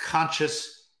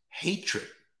subconscious hatred,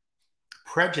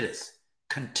 prejudice,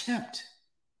 contempt.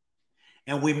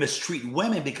 And we mistreat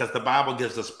women because the Bible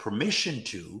gives us permission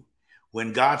to,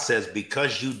 when God says,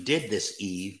 because you did this,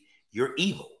 Eve, you're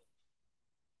evil.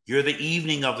 You're the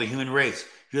evening of the human race.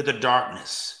 You're the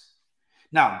darkness.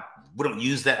 Now, we don't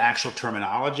use that actual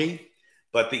terminology,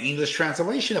 but the English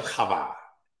translation of Chava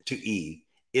to Eve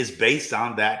is based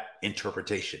on that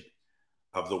interpretation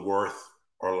of the worth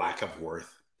or lack of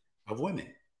worth of women.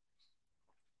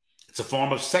 It's a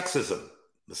form of sexism,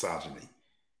 misogyny,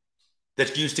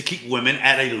 that's used to keep women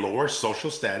at a lower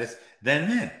social status than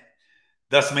men,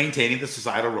 thus maintaining the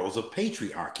societal roles of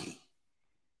patriarchy.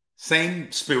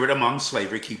 Same spirit among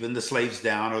slavery, keeping the slaves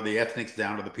down or the ethnics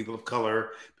down or the people of color,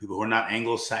 people who are not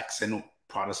Anglo-Saxon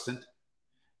Protestant.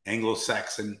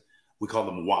 Anglo-Saxon, we call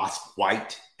them WASP,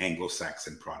 white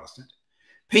Anglo-Saxon Protestant.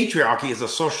 Patriarchy is a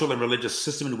social and religious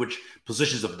system in which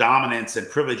positions of dominance and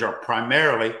privilege are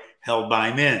primarily held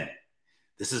by men.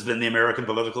 This has been the American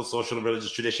political, social, and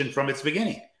religious tradition from its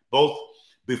beginning, both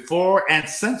before and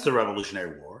since the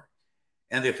Revolutionary War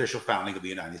and the official founding of the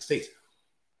United States.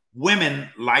 Women,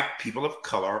 like people of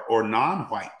color or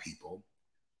non-white people,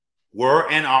 were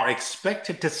and are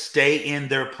expected to stay in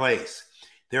their place.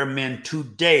 There are men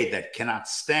today that cannot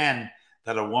stand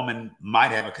that a woman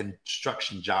might have a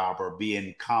construction job or be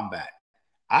in combat.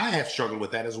 I have struggled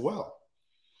with that as well.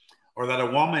 Or that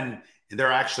a woman, there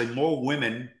are actually more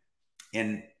women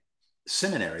in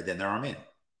seminary than there are men.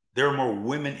 There are more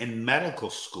women in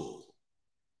medical school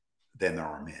than there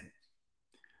are men.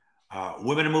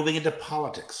 Women are moving into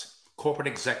politics, corporate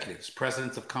executives,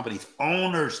 presidents of companies,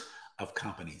 owners of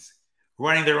companies,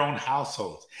 running their own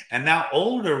households. And now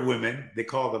older women, they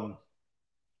call them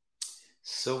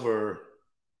silver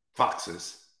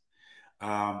foxes,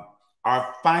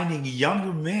 are finding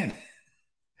younger men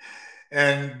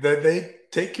and that they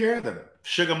take care of them.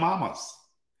 Sugar mamas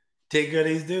take care of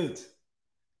these dudes.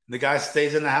 The guy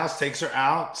stays in the house, takes her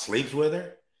out, sleeps with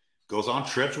her, goes on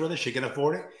trips with her. She can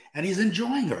afford it. And he's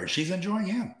enjoying her and she's enjoying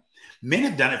him. Men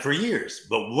have done it for years,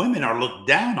 but women are looked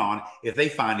down on if they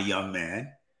find a young man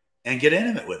and get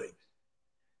intimate with him.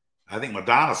 I think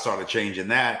Madonna started changing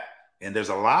that. And there's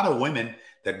a lot of women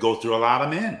that go through a lot of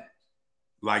men,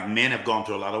 like men have gone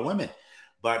through a lot of women.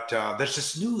 But there's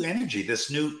this new energy, this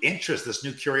new interest, this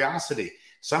new curiosity.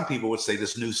 Some people would say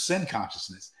this new sin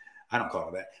consciousness. I don't call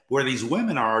it that. Where these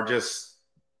women are just,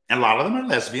 and a lot of them are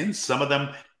lesbians. Some of them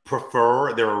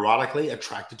prefer, they're erotically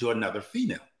attracted to another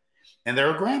female. And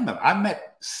they're a grandmother. I've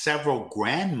met several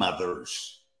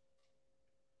grandmothers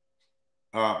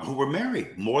who were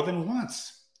married more than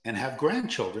once and have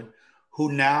grandchildren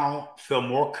who now feel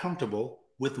more comfortable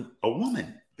with a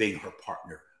woman being her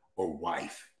partner or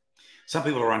wife. Some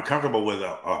people are uncomfortable with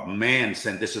a man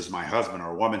saying, this is my husband,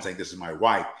 or a woman saying, this is my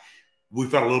wife. We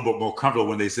felt a little bit more comfortable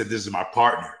when they said, this is my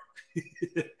partner.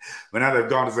 But now they've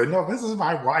gone to say, no, this is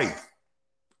my wife.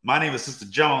 My name is Sister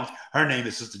Jones. Her name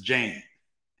is Sister Jane.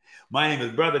 My name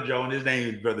is Brother Joe, and his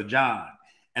name is Brother John.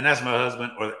 And that's my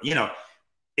husband. Or, you know,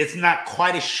 it's not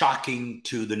quite as shocking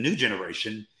to the new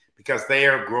generation because they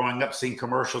are growing up seeing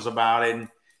commercials about it. And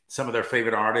some of their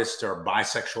favorite artists are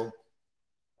bisexual.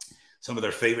 Some of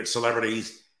their favorite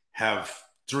celebrities have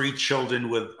 3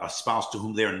 children with a spouse to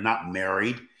whom they are not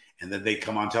married. And then they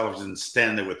come on television and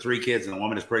stand there with 3 kids and the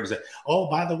woman is pregnant and say,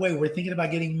 oh, by the way, we're thinking about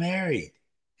getting married.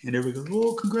 And everybody goes,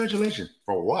 oh, congratulations.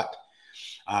 For what?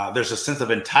 There's a sense of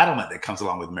entitlement that comes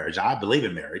along with marriage. I believe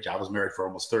in marriage. I was married for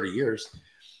almost 30 years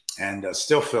and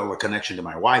still feel a connection to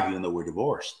my wife, even though we're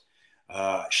divorced.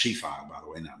 She filed, by the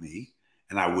way, not me.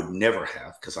 And I would never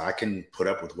have, because I can put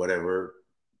up with whatever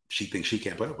she thinks she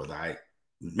can't put up with.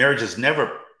 Marriage is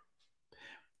never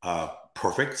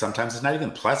perfect. Sometimes it's not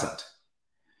even pleasant.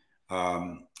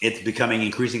 It's becoming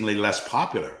increasingly less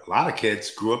popular. A lot of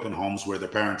kids grew up in homes where their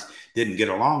parents didn't get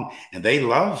along, and they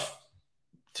love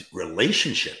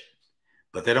relationship,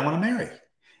 but they don't want to marry.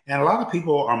 And a lot of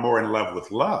people are more in love with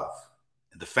love,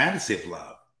 the fantasy of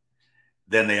love,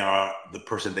 than they are the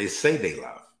person they say they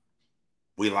love.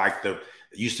 We like it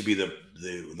used to be the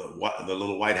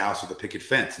little White House with the picket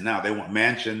fence. Now they want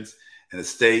mansions and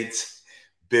estates,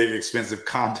 big expensive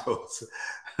condos,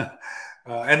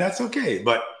 and that's okay.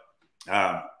 But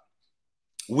I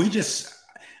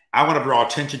want to draw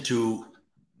attention to,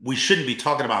 we shouldn't be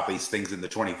talking about these things in the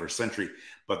 21st century,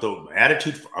 but the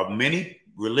attitude of many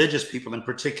religious people in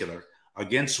particular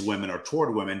against women or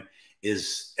toward women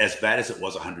is as bad as it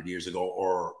was 100 years ago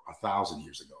or 1,000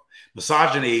 years ago.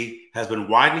 Misogyny has been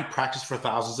widely practiced for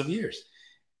thousands of years.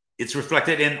 It's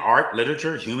reflected in art,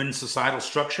 literature, human societal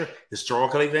structure,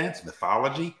 historical events,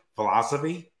 mythology,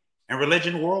 philosophy, and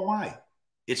religion worldwide.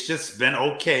 It's just been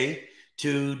okay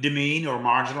to demean or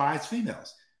marginalize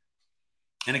females.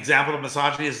 An example of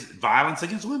misogyny is violence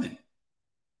against women,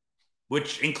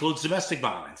 which includes domestic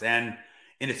violence, and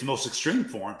in its most extreme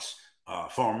forms,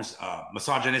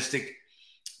 misogynistic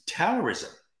terrorism,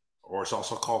 or it's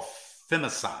also called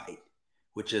femicide,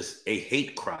 which is a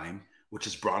hate crime, which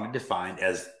is broadly defined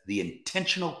as the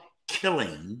intentional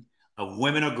killing of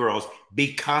women or girls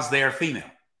because they are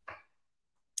female.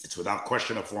 It's without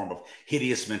question a form of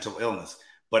hideous mental illness,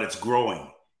 but it's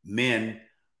growing. Men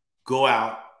go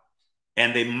out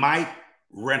and they might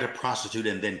rent a prostitute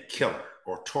and then kill her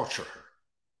or torture her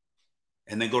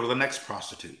and then go to the next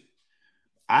prostitute.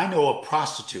 I know of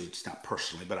prostitutes, not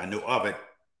personally, but I know of it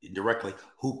indirectly,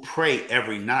 who pray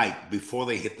every night before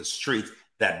they hit the streets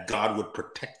that God would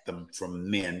protect them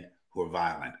from men who are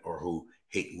violent or who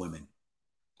hate women,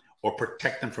 or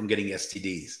protect them from getting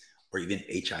STDs or even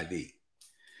HIV.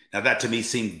 Now, that to me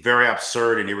seemed very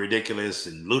absurd and ridiculous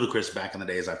and ludicrous back in the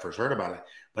day as I first heard about it.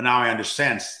 But now I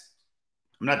understand.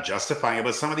 I'm not justifying it,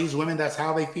 but some of these women, that's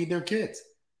how they feed their kids.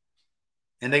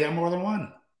 And they got more than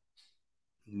one,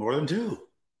 more than two.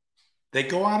 They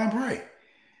go out and pray.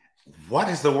 What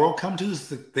has the world come to is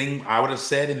the thing I would have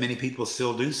said, and many people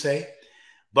still do say.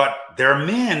 But there are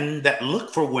men that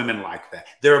look for women like that.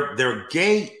 They're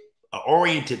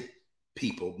gay-oriented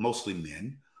people, mostly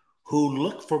men, who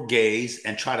look for gays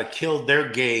and try to kill their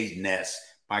gayness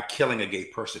by killing a gay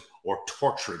person or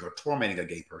torturing or tormenting a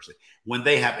gay person when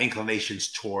they have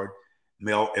inclinations toward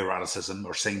male eroticism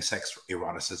or same-sex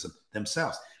eroticism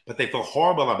themselves. But they feel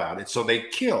horrible about it, so they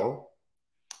kill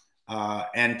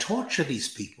and torture these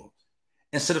people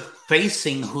instead of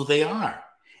facing who they are.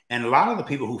 And a lot of the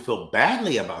people who feel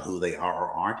badly about who they are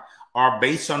or aren't are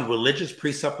based on religious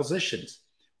presuppositions.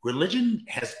 Religion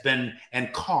has been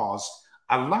and caused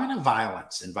a lot of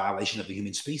violence and violation of the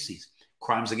human species,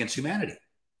 crimes against humanity.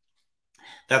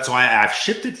 That's why I've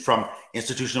shifted from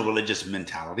institutional religious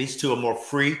mentalities to a more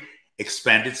free,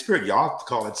 expanded spirit. Y'all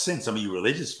call it sin. Some of you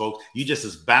religious folks, you just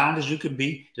as bound as you can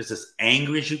be, just as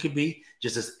angry as you can be,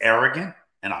 just as arrogant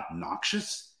and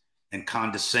obnoxious and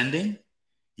condescending.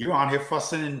 You're on here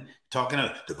fussing and talking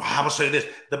the Bible say this.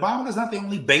 The Bible is not the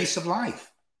only base of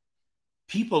life.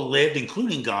 People lived,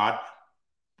 including God,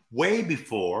 way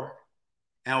before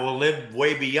and will live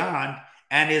way beyond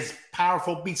and is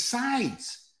powerful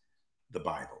besides the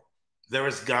Bible. There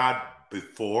is God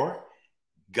before,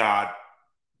 God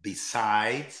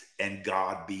besides, and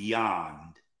God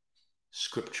beyond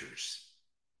scriptures.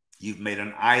 You've made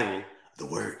an idol. The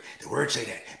word say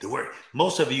that. The word.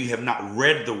 Most of you have not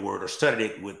read the word or studied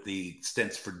it with the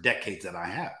extent for decades that I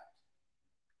have.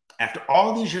 After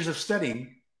all these years of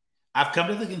studying, I've come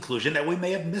to the conclusion that we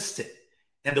may have missed it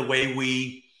in the way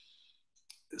we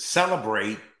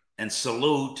celebrate and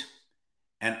salute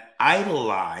and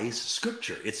idolize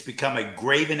scripture. It's become a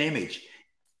graven image.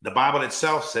 The Bible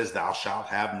itself says, thou shalt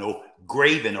have no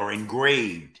graven or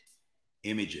engraved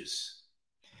images.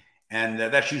 And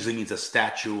that usually means a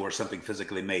statue or something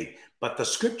physically made. But the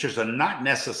scriptures are not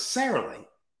necessarily,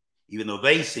 even though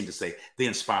they seem to say the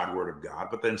inspired word of God,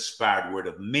 but the inspired word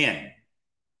of men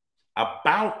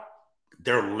about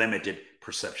their limited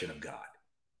perception of God.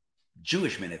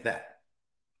 Jewish men at that.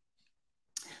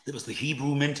 There was the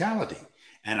Hebrew mentality.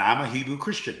 And I'm a Hebrew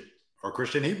Christian or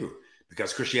Christian Hebrew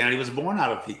because Christianity was born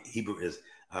out of Hebrew,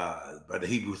 by the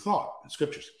Hebrew thought and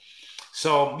scriptures.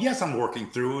 So yes, I'm working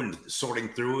through and sorting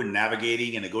through and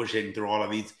navigating and negotiating through all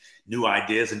of these new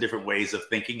ideas and different ways of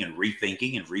thinking and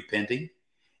rethinking and repenting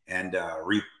and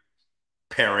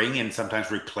repairing and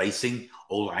sometimes replacing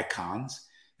old icons.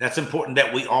 That's important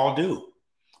that we all do.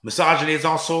 Misogyny is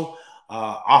also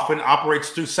often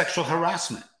operates through sexual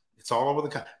harassment. It's all over the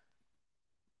country.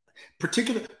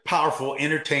 Particularly powerful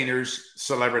entertainers,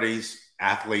 celebrities,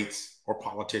 athletes, or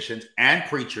politicians and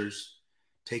preachers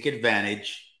take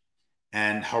advantage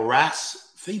and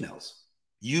harass females.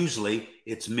 Usually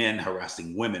it's men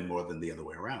harassing women more than the other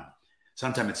way around.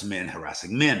 Sometimes it's men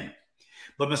harassing men.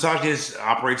 But misogyny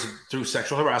operates through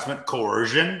sexual harassment,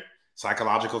 coercion,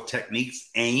 psychological techniques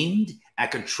aimed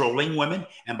at controlling women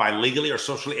and by legally or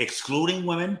socially excluding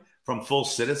women from full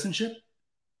citizenship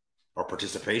or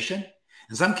participation.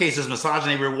 In some cases,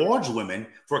 misogyny rewards women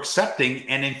for accepting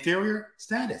an inferior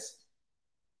status.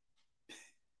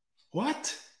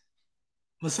 What?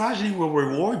 Misogyny will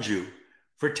reward you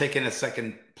for taking a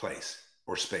second place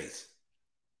or space.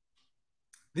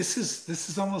 This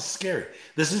is almost scary.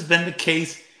 This has been the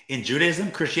case in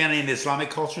Judaism, Christianity, and Islamic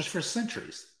cultures for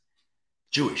centuries.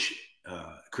 Jewish,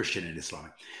 Christian, and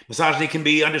Islamic. Misogyny can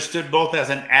be understood both as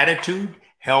an attitude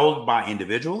held by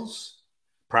individuals,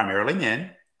 primarily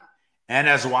men, and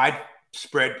as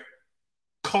widespread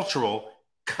cultural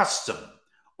custom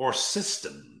or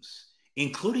systems,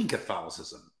 including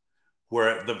Catholicism,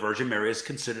 where the Virgin Mary is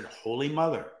considered Holy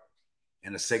Mother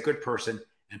and a sacred person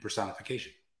and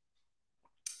personification.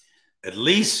 At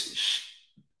least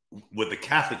with the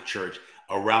Catholic Church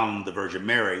around the Virgin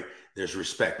Mary, there's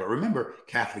respect. But remember,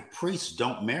 Catholic priests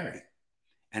don't marry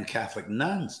and Catholic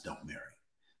nuns don't marry.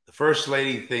 The First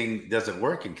Lady thing doesn't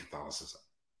work in Catholicism.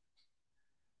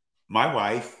 My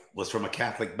wife was from a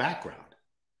Catholic background.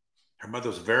 Her mother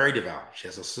was very devout. She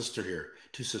has a sister here,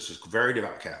 two sisters, very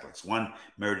devout Catholics. One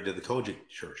married to the Kojic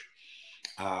Church.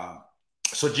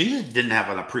 So Jesus didn't have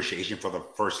an appreciation for the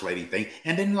first lady thing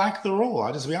and didn't like the role.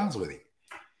 I'll just be honest with you.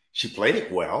 She played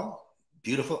it well,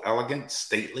 beautiful, elegant,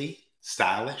 stately,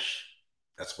 stylish.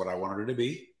 That's what I wanted her to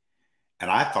be.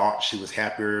 And I thought she was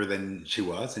happier than she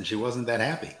was, and she wasn't that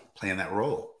happy playing that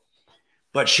role.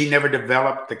 But she never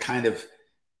developed the kind of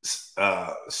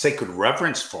sacred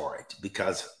reverence for it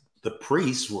because the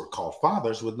priests were called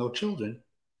fathers with no children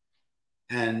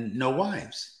and no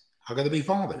wives. How could they be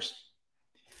fathers?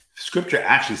 Scripture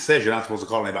actually says you're not supposed to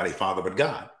call anybody father but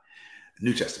God.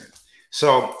 New Testament.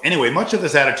 So anyway, much of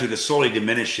this attitude is slowly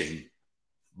diminishing,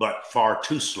 but far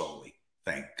too slowly,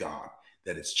 thank God,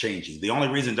 that it's changing. The only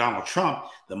reason Donald Trump,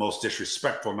 the most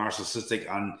disrespectful, narcissistic,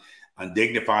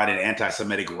 undignified, and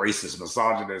anti-Semitic, racist,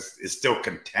 misogynist, is still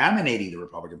contaminating the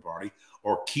Republican Party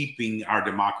or keeping our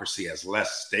democracy as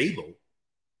less stable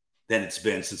than it's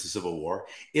been since the Civil War,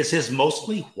 is his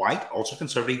mostly white,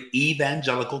 ultra-conservative,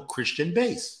 evangelical Christian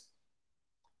base.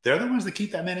 They're the ones that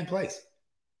keep that man in place.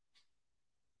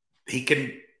 He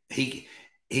can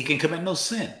commit no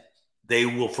sin. They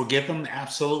will forgive him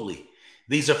absolutely.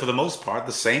 These are, for the most part,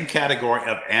 the same category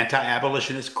of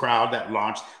anti-abolitionist crowd that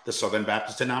launched the Southern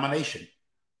Baptist denomination.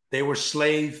 They were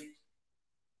slave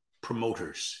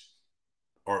promoters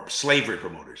or slavery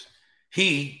promoters.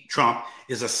 He, Trump,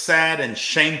 is a sad and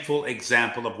shameful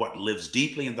example of what lives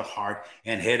deeply in the heart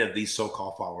and head of these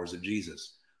so-called followers of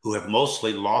Jesus, who have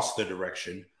mostly lost their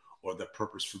direction or their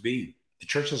purpose for being. The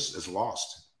church is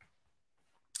lost.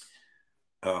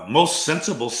 Most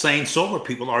sensible, sane, sober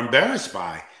people are embarrassed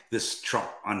by this Trump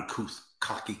uncouth,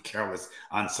 cocky, careless,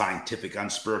 unscientific,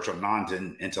 unspiritual,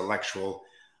 non-intellectual,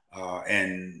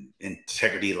 and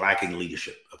integrity-lacking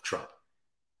leadership of Trump.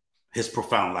 His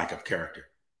profound lack of character.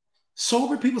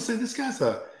 Sober people say this guy's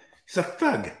he's a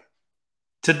thug.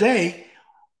 Today,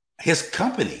 his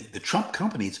company, the Trump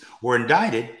companies, were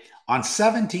indicted on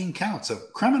 17 counts of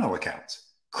criminal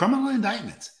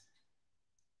indictments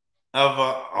of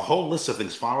a whole list of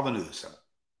things. Follow the news.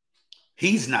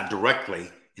 He's not directly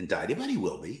indicted, but he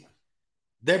will be.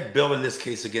 They're building this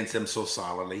case against him so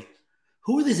solidly.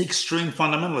 Who are these extreme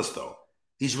fundamentalists, though?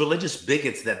 These religious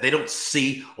bigots that they don't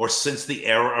see or sense the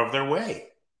error of their way.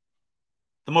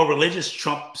 The more religious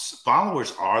Trump's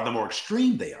followers are, the more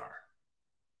extreme they are.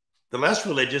 The less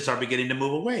religious are beginning to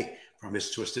move away from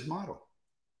his twisted model.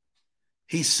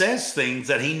 He says things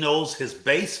that he knows his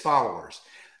base followers,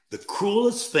 the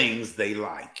cruelest things they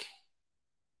like.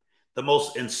 The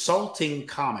most insulting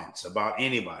comments about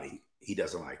anybody he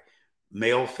doesn't like.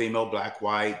 Male, female, black,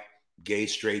 white, gay,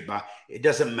 straight, bi. It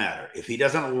doesn't matter. If he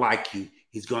doesn't like you,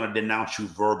 he's going to denounce you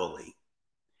verbally.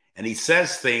 And he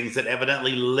says things that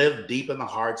evidently live deep in the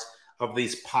hearts of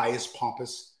these pious,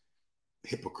 pompous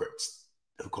hypocrites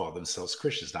who call themselves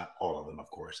Christians. Not all of them, of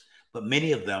course, but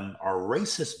many of them are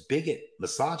racist, bigot,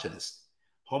 misogynist,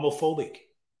 homophobic,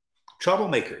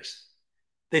 troublemakers.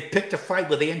 They've picked a fight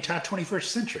with the entire 21st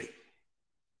century.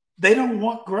 They don't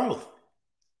want growth.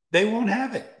 They won't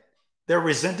have it. They're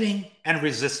resenting and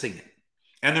resisting it.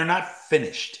 And they're not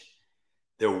finished.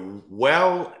 They're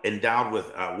well endowed with,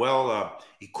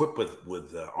 equipped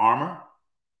with armor.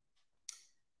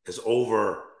 There's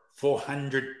over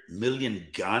 400 million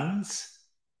guns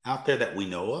out there that we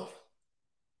know of.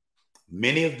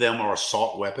 Many of them are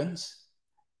assault weapons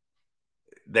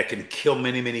that can kill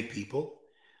many, many people.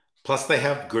 Plus they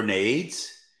have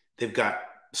grenades. They've got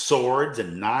swords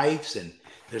and knives, and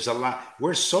there's a lot.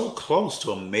 We're so close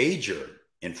to a major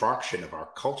infraction of our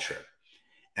culture.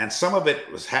 And some of it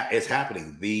is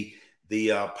happening. The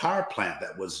power plant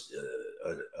that was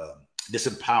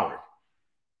disempowered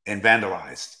and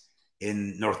vandalized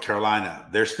in North Carolina,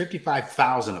 there's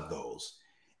 55,000 of those.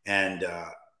 And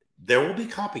there will be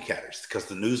copycatters because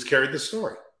the news carried the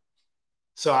story.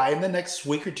 So in the next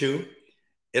week or two,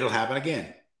 it'll happen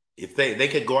again. If they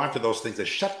could go after those things and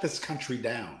shut this country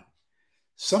down,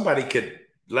 somebody could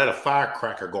let a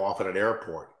firecracker go off at an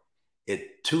airport, at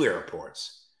 2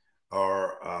 airports,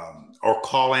 or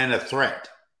call in a threat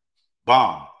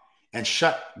bomb and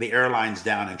shut the airlines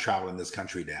down and travel in this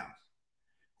country down.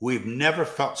 We've never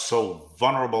felt so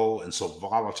vulnerable and so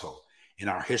volatile in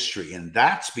our history. And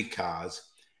that's because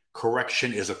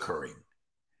correction is occurring.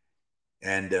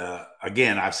 And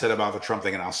again, I've said about the Trump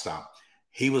thing, and I'll stop.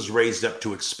 He was raised up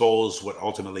to expose what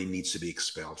ultimately needs to be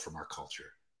expelled from our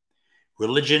culture.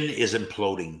 Religion is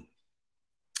imploding.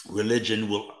 Religion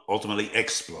will ultimately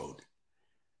explode.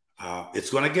 It's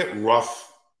going to get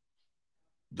rough,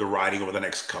 the riding over the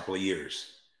next couple of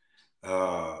years.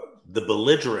 The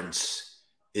belligerence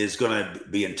is going to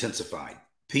be intensified.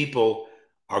 People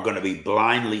are going to be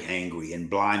blindly angry and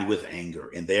blind with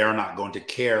anger, and they are not going to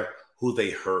care who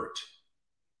they hurt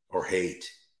or hate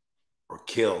or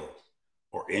kill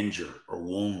or injure or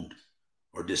wound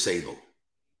or disable.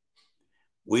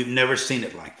 We've never seen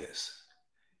it like this.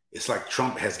 It's like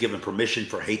Trump has given permission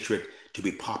for hatred to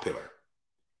be popular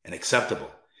and acceptable.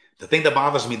 The thing that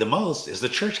bothers me the most is the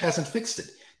church hasn't fixed it.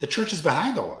 The church is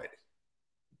behind all of it.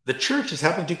 The church is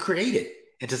helping to create it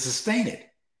and to sustain it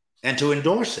and to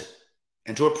endorse it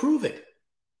and to approve it.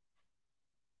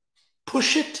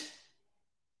 Push it.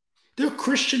 There are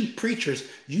Christian preachers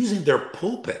using their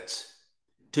pulpits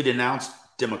to denounce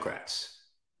Democrats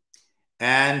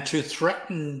and to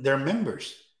threaten their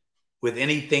members with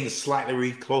anything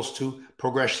slightly close to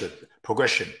progression,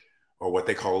 or what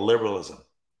they call liberalism,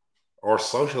 or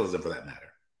socialism for that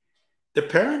matter. They're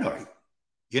paranoid.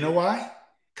 You know why?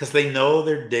 Because they know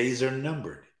their days are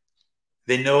numbered.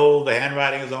 They know the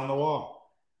handwriting is on the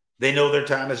wall. They know their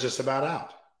time is just about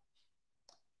out.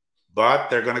 But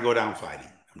they're going to go down fighting.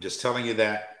 I'm just telling you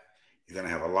that. You're going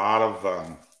to have a lot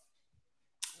of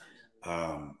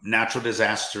natural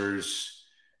disasters,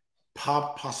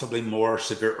 possibly more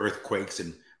severe earthquakes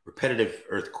and repetitive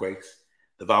earthquakes.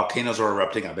 The volcanoes are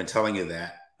erupting. I've been telling you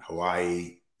that.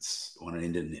 Hawaii, one in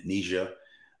Indonesia,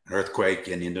 an earthquake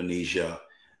in Indonesia,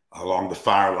 along the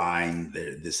fire line,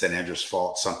 the San Andreas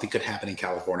Fault. Something could happen in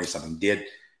California. Something did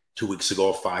 2 weeks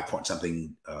ago,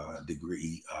 5-point-something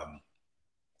degree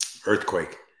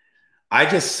earthquake. I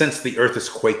just sense the earth is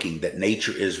quaking, that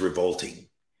nature is revolting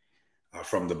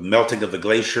from the melting of the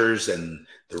glaciers and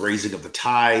the raising of the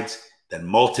tides, then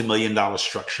multi-million-dollar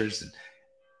structures and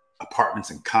apartments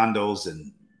and condos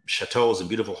and chateaus and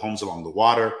beautiful homes along the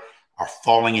water are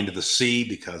falling into the sea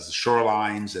because the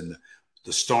shorelines and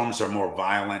the storms are more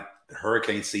violent. The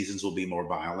hurricane seasons will be more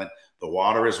violent. The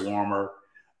water is warmer.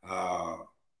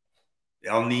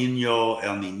 El Nino,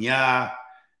 El Niña,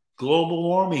 global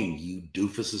warming, you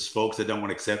doofuses, folks that don't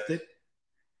want to accept it.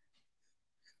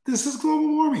 This is global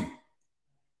warming.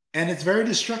 And it's very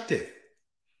destructive.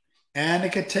 And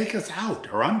it could take us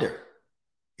out or under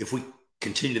if we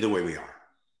continue the way we are.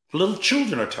 Little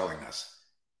children are telling us.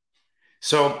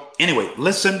 So anyway,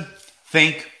 listen,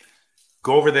 think,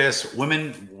 go over this.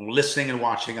 Women listening and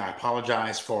watching, I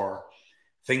apologize for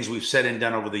things we've said and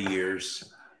done over the years.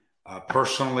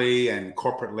 Personally and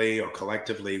corporately or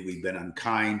collectively, we've been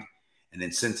unkind and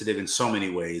insensitive in so many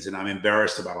ways. And I'm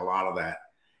embarrassed about a lot of that,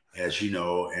 as you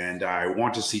know, and I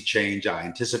want to see change. I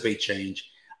anticipate change.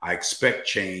 I expect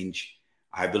change.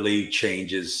 I believe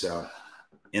change is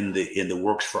in the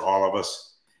works for all of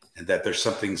us, and that there's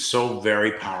something so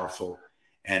very powerful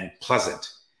and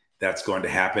pleasant that's going to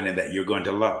happen and that you're going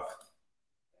to love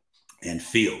and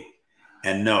feel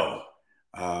and know.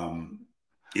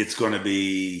 It's going to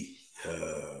be,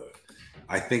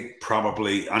 I think,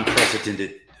 probably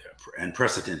unprecedented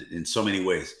in so many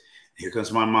ways. Here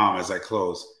comes my mom as I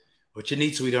close. What you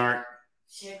need, sweetheart?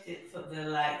 Check it for the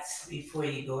lights before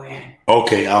you go in.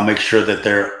 Okay, I'll make sure that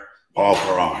they're off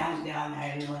or on. Down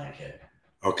there in winter.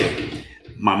 Okay.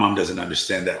 My mom doesn't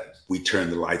understand that we turn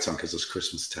the lights on because it's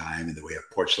Christmas time and we have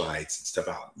porch lights and stuff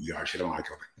out in the yard. She don't like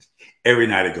it. Every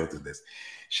night I go through this.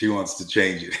 She wants to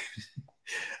change it.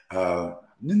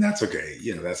 And that's okay.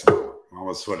 You know, that's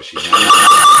almost what she knows.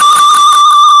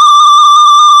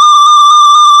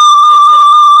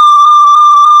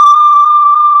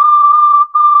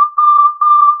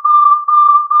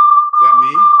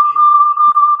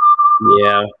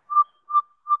 Yeah.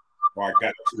 Well, I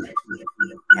got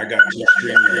two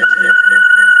streamers.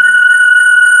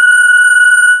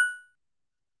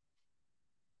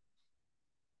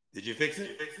 Did you fix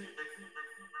it?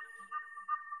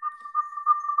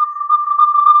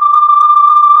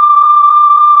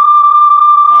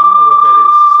 I don't know what that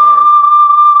is. Sorry.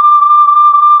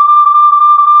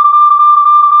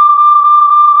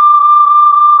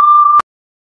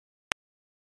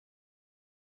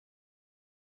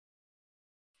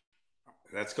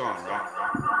 That's gone, right?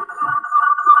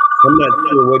 I'm not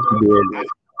sure what you did.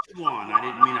 One. I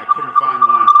didn't mean I couldn't find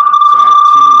one. So I have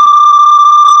two.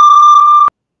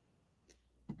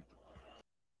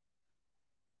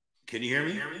 Can you hear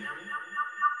me?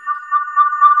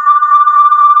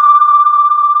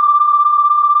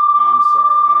 I'm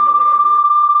sorry. I don't know what I did.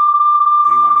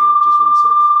 Hang on here. Just 1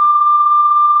 second.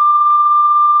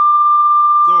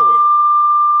 Go away.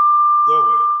 Go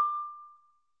away.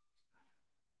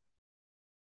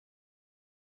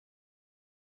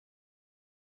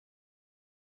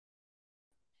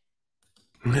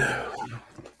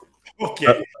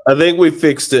 Okay. I think we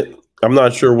fixed it. I'm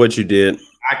not sure what you did.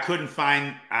 I couldn't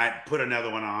find, I put another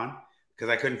one on because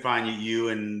I couldn't find you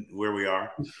and where we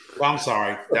are. Well, I'm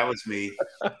sorry. That was me.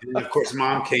 And of course,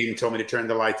 Mom came and told me to turn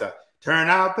the lights out. Turn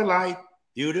out the light.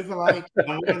 Beautiful light.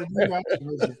 I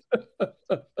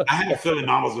had a feeling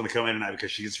Mom was going to come in tonight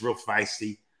because she's real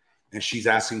feisty and she's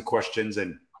asking questions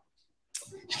and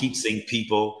she keeps seeing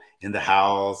people in the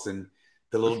house and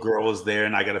the little girl is there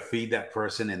and I got to feed that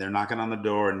person and they're knocking on the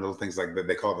door and little things like that.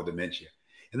 They call it the dementia.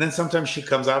 And then sometimes she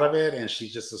comes out of it and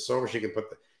she's just a sober. She can put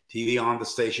the TV on the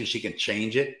station. She can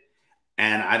change it.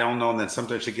 And I don't know. And then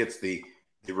sometimes she gets the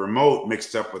remote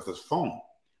mixed up with the phone.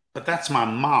 But that's my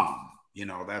mom. You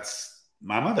know, that's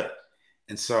my mother.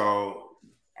 And so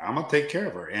I'm going to take care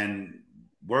of her and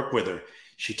work with her.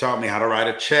 She taught me how to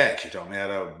write a check. She taught me how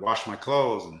to wash my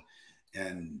clothes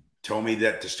and told me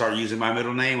that to start using my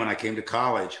middle name when I came to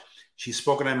college. She's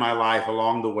spoken in my life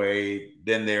along the way,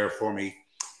 been there for me.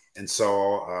 And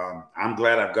so I'm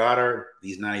glad I've got her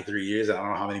these 93 years. I don't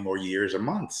know how many more years or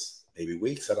months, maybe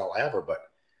weeks that I'll have her, but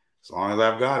as long as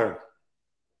I've got her,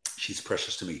 she's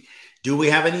precious to me. Do we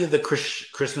have any of the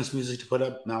Christmas music to put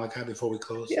up, Malachi, before we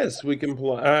close? Yes, we can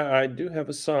play. I do have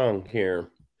a song here.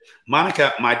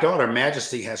 Monica, my daughter,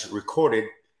 Majesty, has recorded,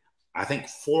 I think,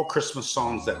 4 Christmas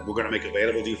songs that we're going to make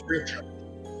available to you free of charge.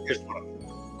 Here's one of them.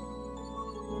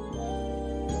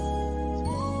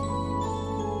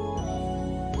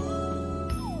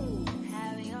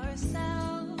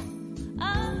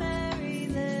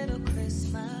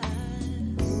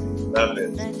 Love it.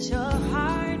 Let your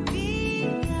heart be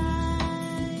light.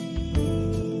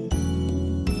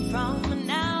 From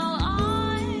now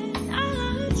on,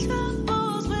 our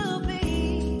troubles will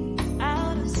be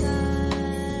out of sight.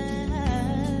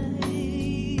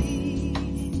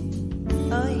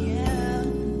 Oh yeah,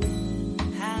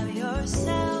 have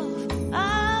yourself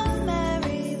a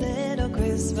merry little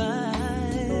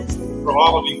Christmas. For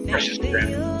all of you precious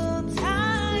friends.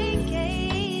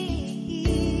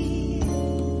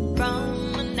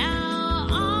 From now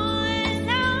on,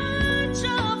 our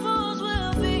troubles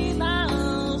will be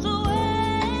miles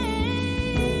away.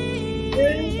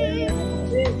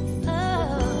 Oh,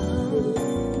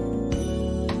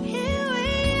 here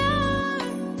we are,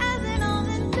 as in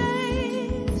olden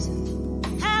days,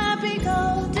 happy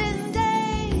golden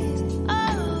days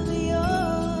of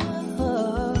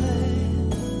yore.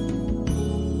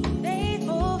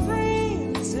 Faithful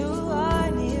friends who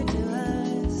are near to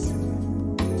us,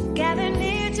 gather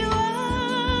near to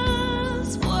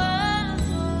us once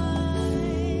more.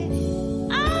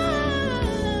 Oh,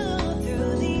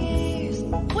 through the years,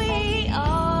 we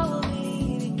all will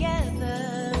be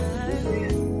together.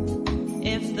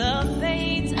 If the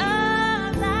fates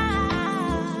allow,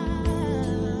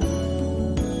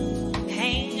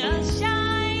 hang a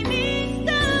shining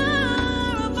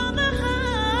star upon the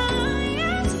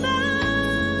highest bough.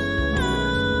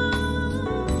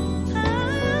 Oh,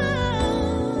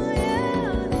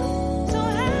 yeah. So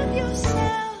have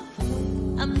yourself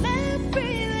a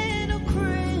merry little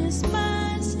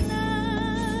Christmas night.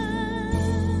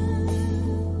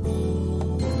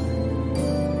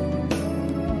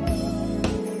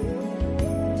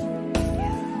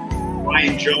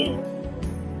 Ryan Jones,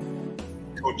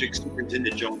 Coaching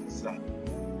Superintendent Jones' son.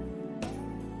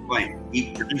 Playing.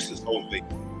 He produced this whole thing.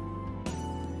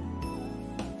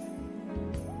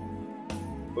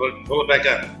 Pull it back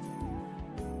up.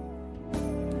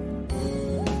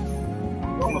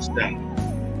 We're almost done.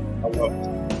 I love it.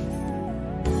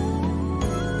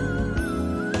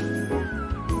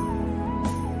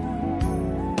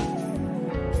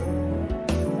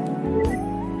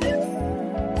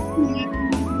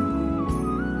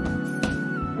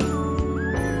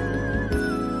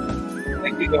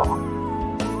 Thank you, God.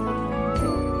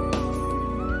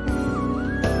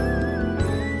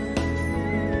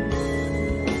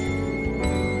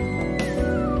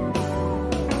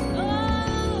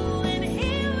 Oh, and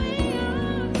here we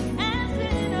are, as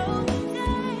in olden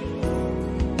days,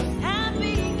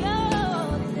 happy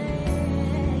golden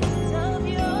days of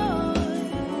yore.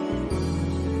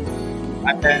 I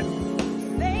bet.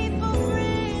 Faithful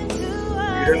friends who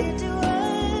are near to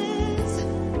us,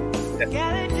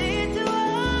 gather near to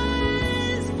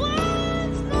us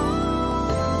once more.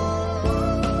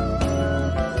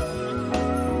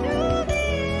 Through the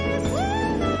years,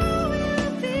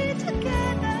 we'll be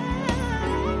together.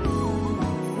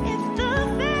 If the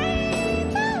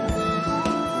fates allow,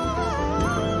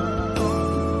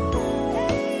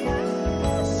 hang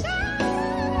a shining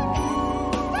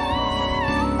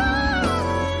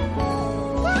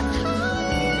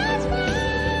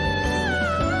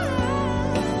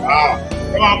Wow.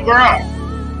 Come on, girl.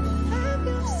 have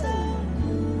yourself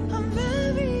a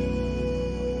merry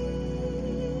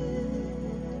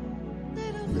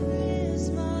little Christmas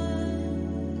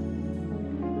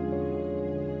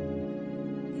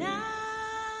now.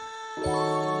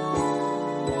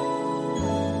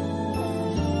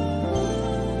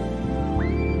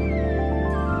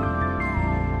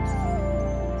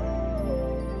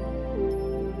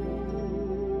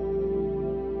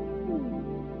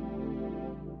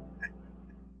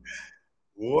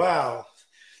 Wow.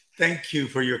 Thank you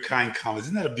for your kind comments.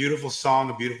 Isn't that a beautiful song,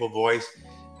 a beautiful voice?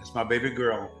 That's my baby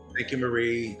girl. Thank you,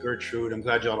 Marie, Gertrude. I'm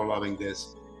glad y'all are loving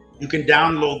this. You can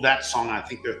download that song. I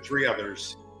think there are 3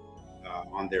 others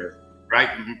on there, right,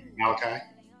 Malachi?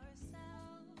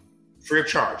 Free of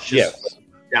charge. Just Yes.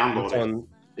 download it.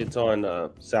 It's on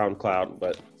SoundCloud,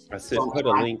 but I said put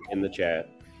a link in the chat.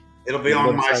 It'll be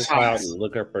on my SoundCloud site. and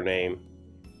look up her name.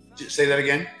 Say that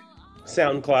again.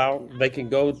 SoundCloud. They can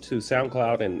go to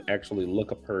SoundCloud and actually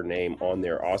look up her name on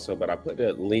there also, but I put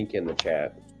a link in the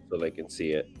chat so they can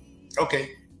see it.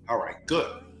 Okay. All right.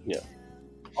 Good. Yeah.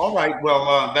 All right.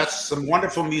 Well, that's some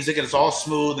wonderful music, and it's all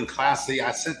smooth and classy.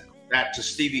 I sent that to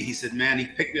Stevie. He said, "Man, he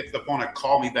picked me up the phone and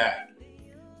called me back."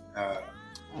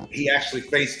 He actually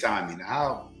FaceTimed me.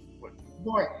 Now,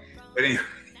 boy. But anyway,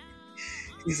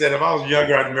 he said, "If I was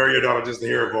younger, I'd marry your daughter just to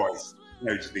hear her voice." You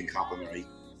know, just being complimentary.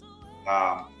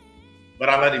 But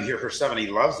I let him hear her stuff, and he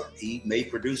loves it. He may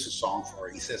produce a song for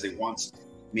her. He says he wants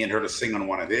me and her to sing on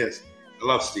one of his. I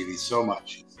love Stevie so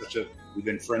much. We've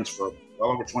been friends for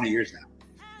well over 20 years now.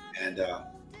 And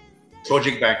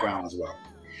project background as well.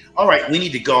 All right, we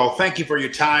need to go. Thank you for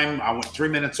your time. I went 3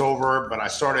 minutes over, but I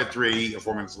started 3 or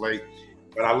 4 minutes late.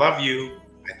 But I love you.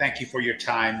 I thank you for your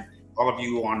time. All of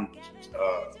you on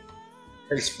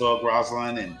Facebook,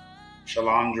 Rosalind and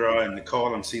Shalandra and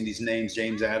Nicole. I'm seeing these names.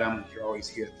 James Adam, you're always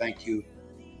here. Thank you.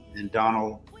 And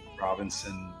Donald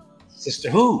Robinson. Sister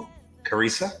who?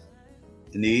 Carissa,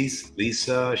 Denise,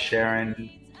 Lisa, Sharon.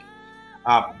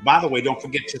 By the way, don't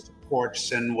forget to support,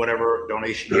 send whatever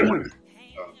donation you want.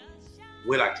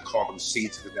 We like to call them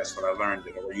seeds because that's what I learned.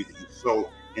 That you sow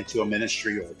into a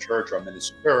ministry or a church or a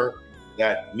minister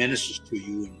that ministers to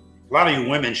you. And a lot of you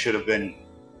women should have been,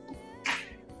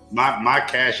 my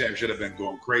cash app should have been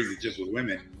going crazy just with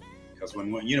women. Because when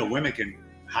you know, women can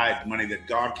hide money that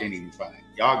God can't even find.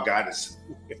 Y'all got us.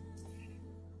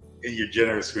 And you're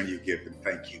generous when you give, and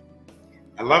thank you.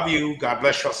 I love you. God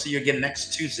bless you. I'll see you again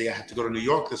next Tuesday. I have to go to New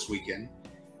York this weekend.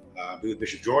 Be with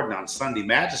Bishop Jordan on Sunday.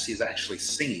 Majesty is actually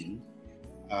singing.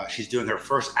 She's doing her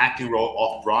first acting role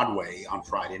off Broadway on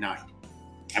Friday night.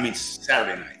 I mean,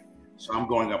 Saturday night. So I'm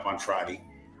going up on Friday,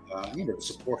 to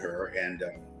support her. And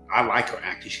I like her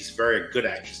acting. She's a very good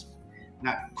actress.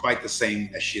 Not quite the same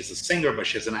as she is a singer, but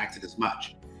she hasn't acted as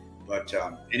much. But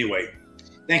anyway,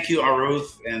 thank you,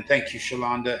 Aruth, and thank you,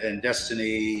 Shalonda, and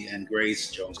Destiny, and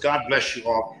Grace Jones. God bless you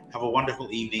all. Have a wonderful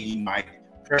evening, my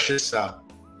precious.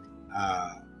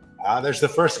 There's the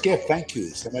first gift. Thank you.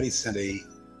 Somebody sent a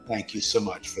thank you so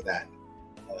much for that.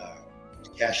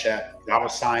 Cash App,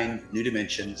 $ New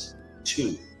Dimensions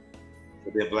 2.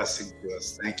 It'll be a blessing to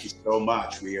us. Thank you so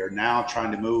much. We are now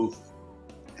trying to move,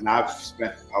 and I've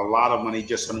spent a lot of money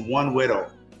just on one widow.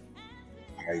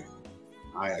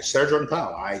 Sarah Jordan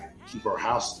Powell, I keep her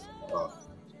house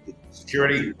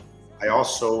security. I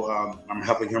also, I'm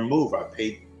helping her move. I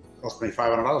paid cost me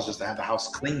 $500 just to have the house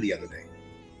cleaned the other day.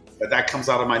 But that comes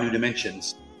out of my New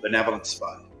Dimensions Benevolence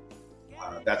Fund.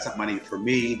 That's not money for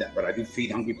me, but I do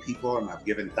feed hungry people, and I've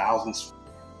given thousands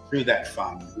through that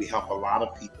fund. We help a lot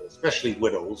of people, especially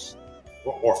widows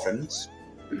or orphans,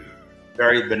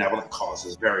 various benevolent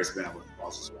causes around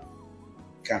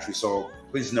the country. So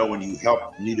please know when you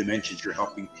help New Dimensions, you're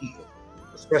helping people,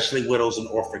 especially widows and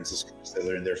orphans that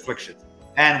are in their affliction.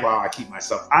 And while I keep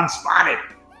myself unspotted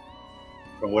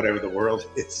from whatever the world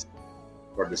is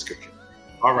for description.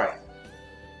 All right.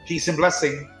 Peace and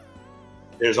blessing.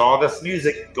 There's all this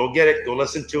music. Go get it. Go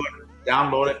listen to it.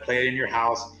 Download it. Play it in your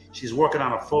house. She's working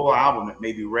on a full album that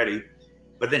may be ready.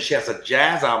 But then she has a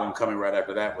jazz album coming right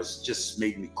after that, was just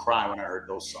made me cry when I heard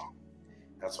those songs.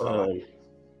 That's what I like.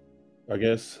 I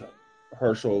guess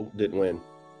Herschel didn't win.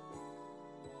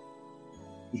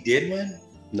 He did win?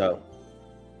 No.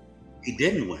 He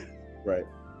didn't win. Right.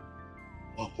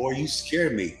 Oh, boy, you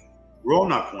scared me.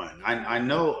 Roanoke won. I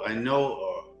know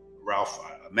Ralph.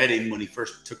 I met him when he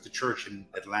first took the church in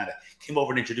Atlanta. Came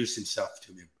over and introduced himself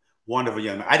to me. Wonderful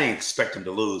young man. I didn't expect him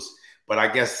to lose, but I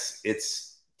guess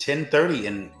it's 10:30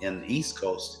 in the East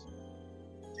Coast.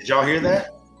 Did y'all hear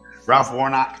that? Ralph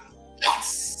Warnock.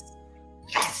 Yes.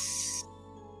 Yes.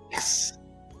 Yes.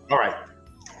 All right.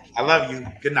 I love you.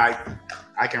 Good night.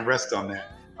 I can rest on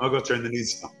that. I'll go turn the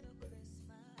news on.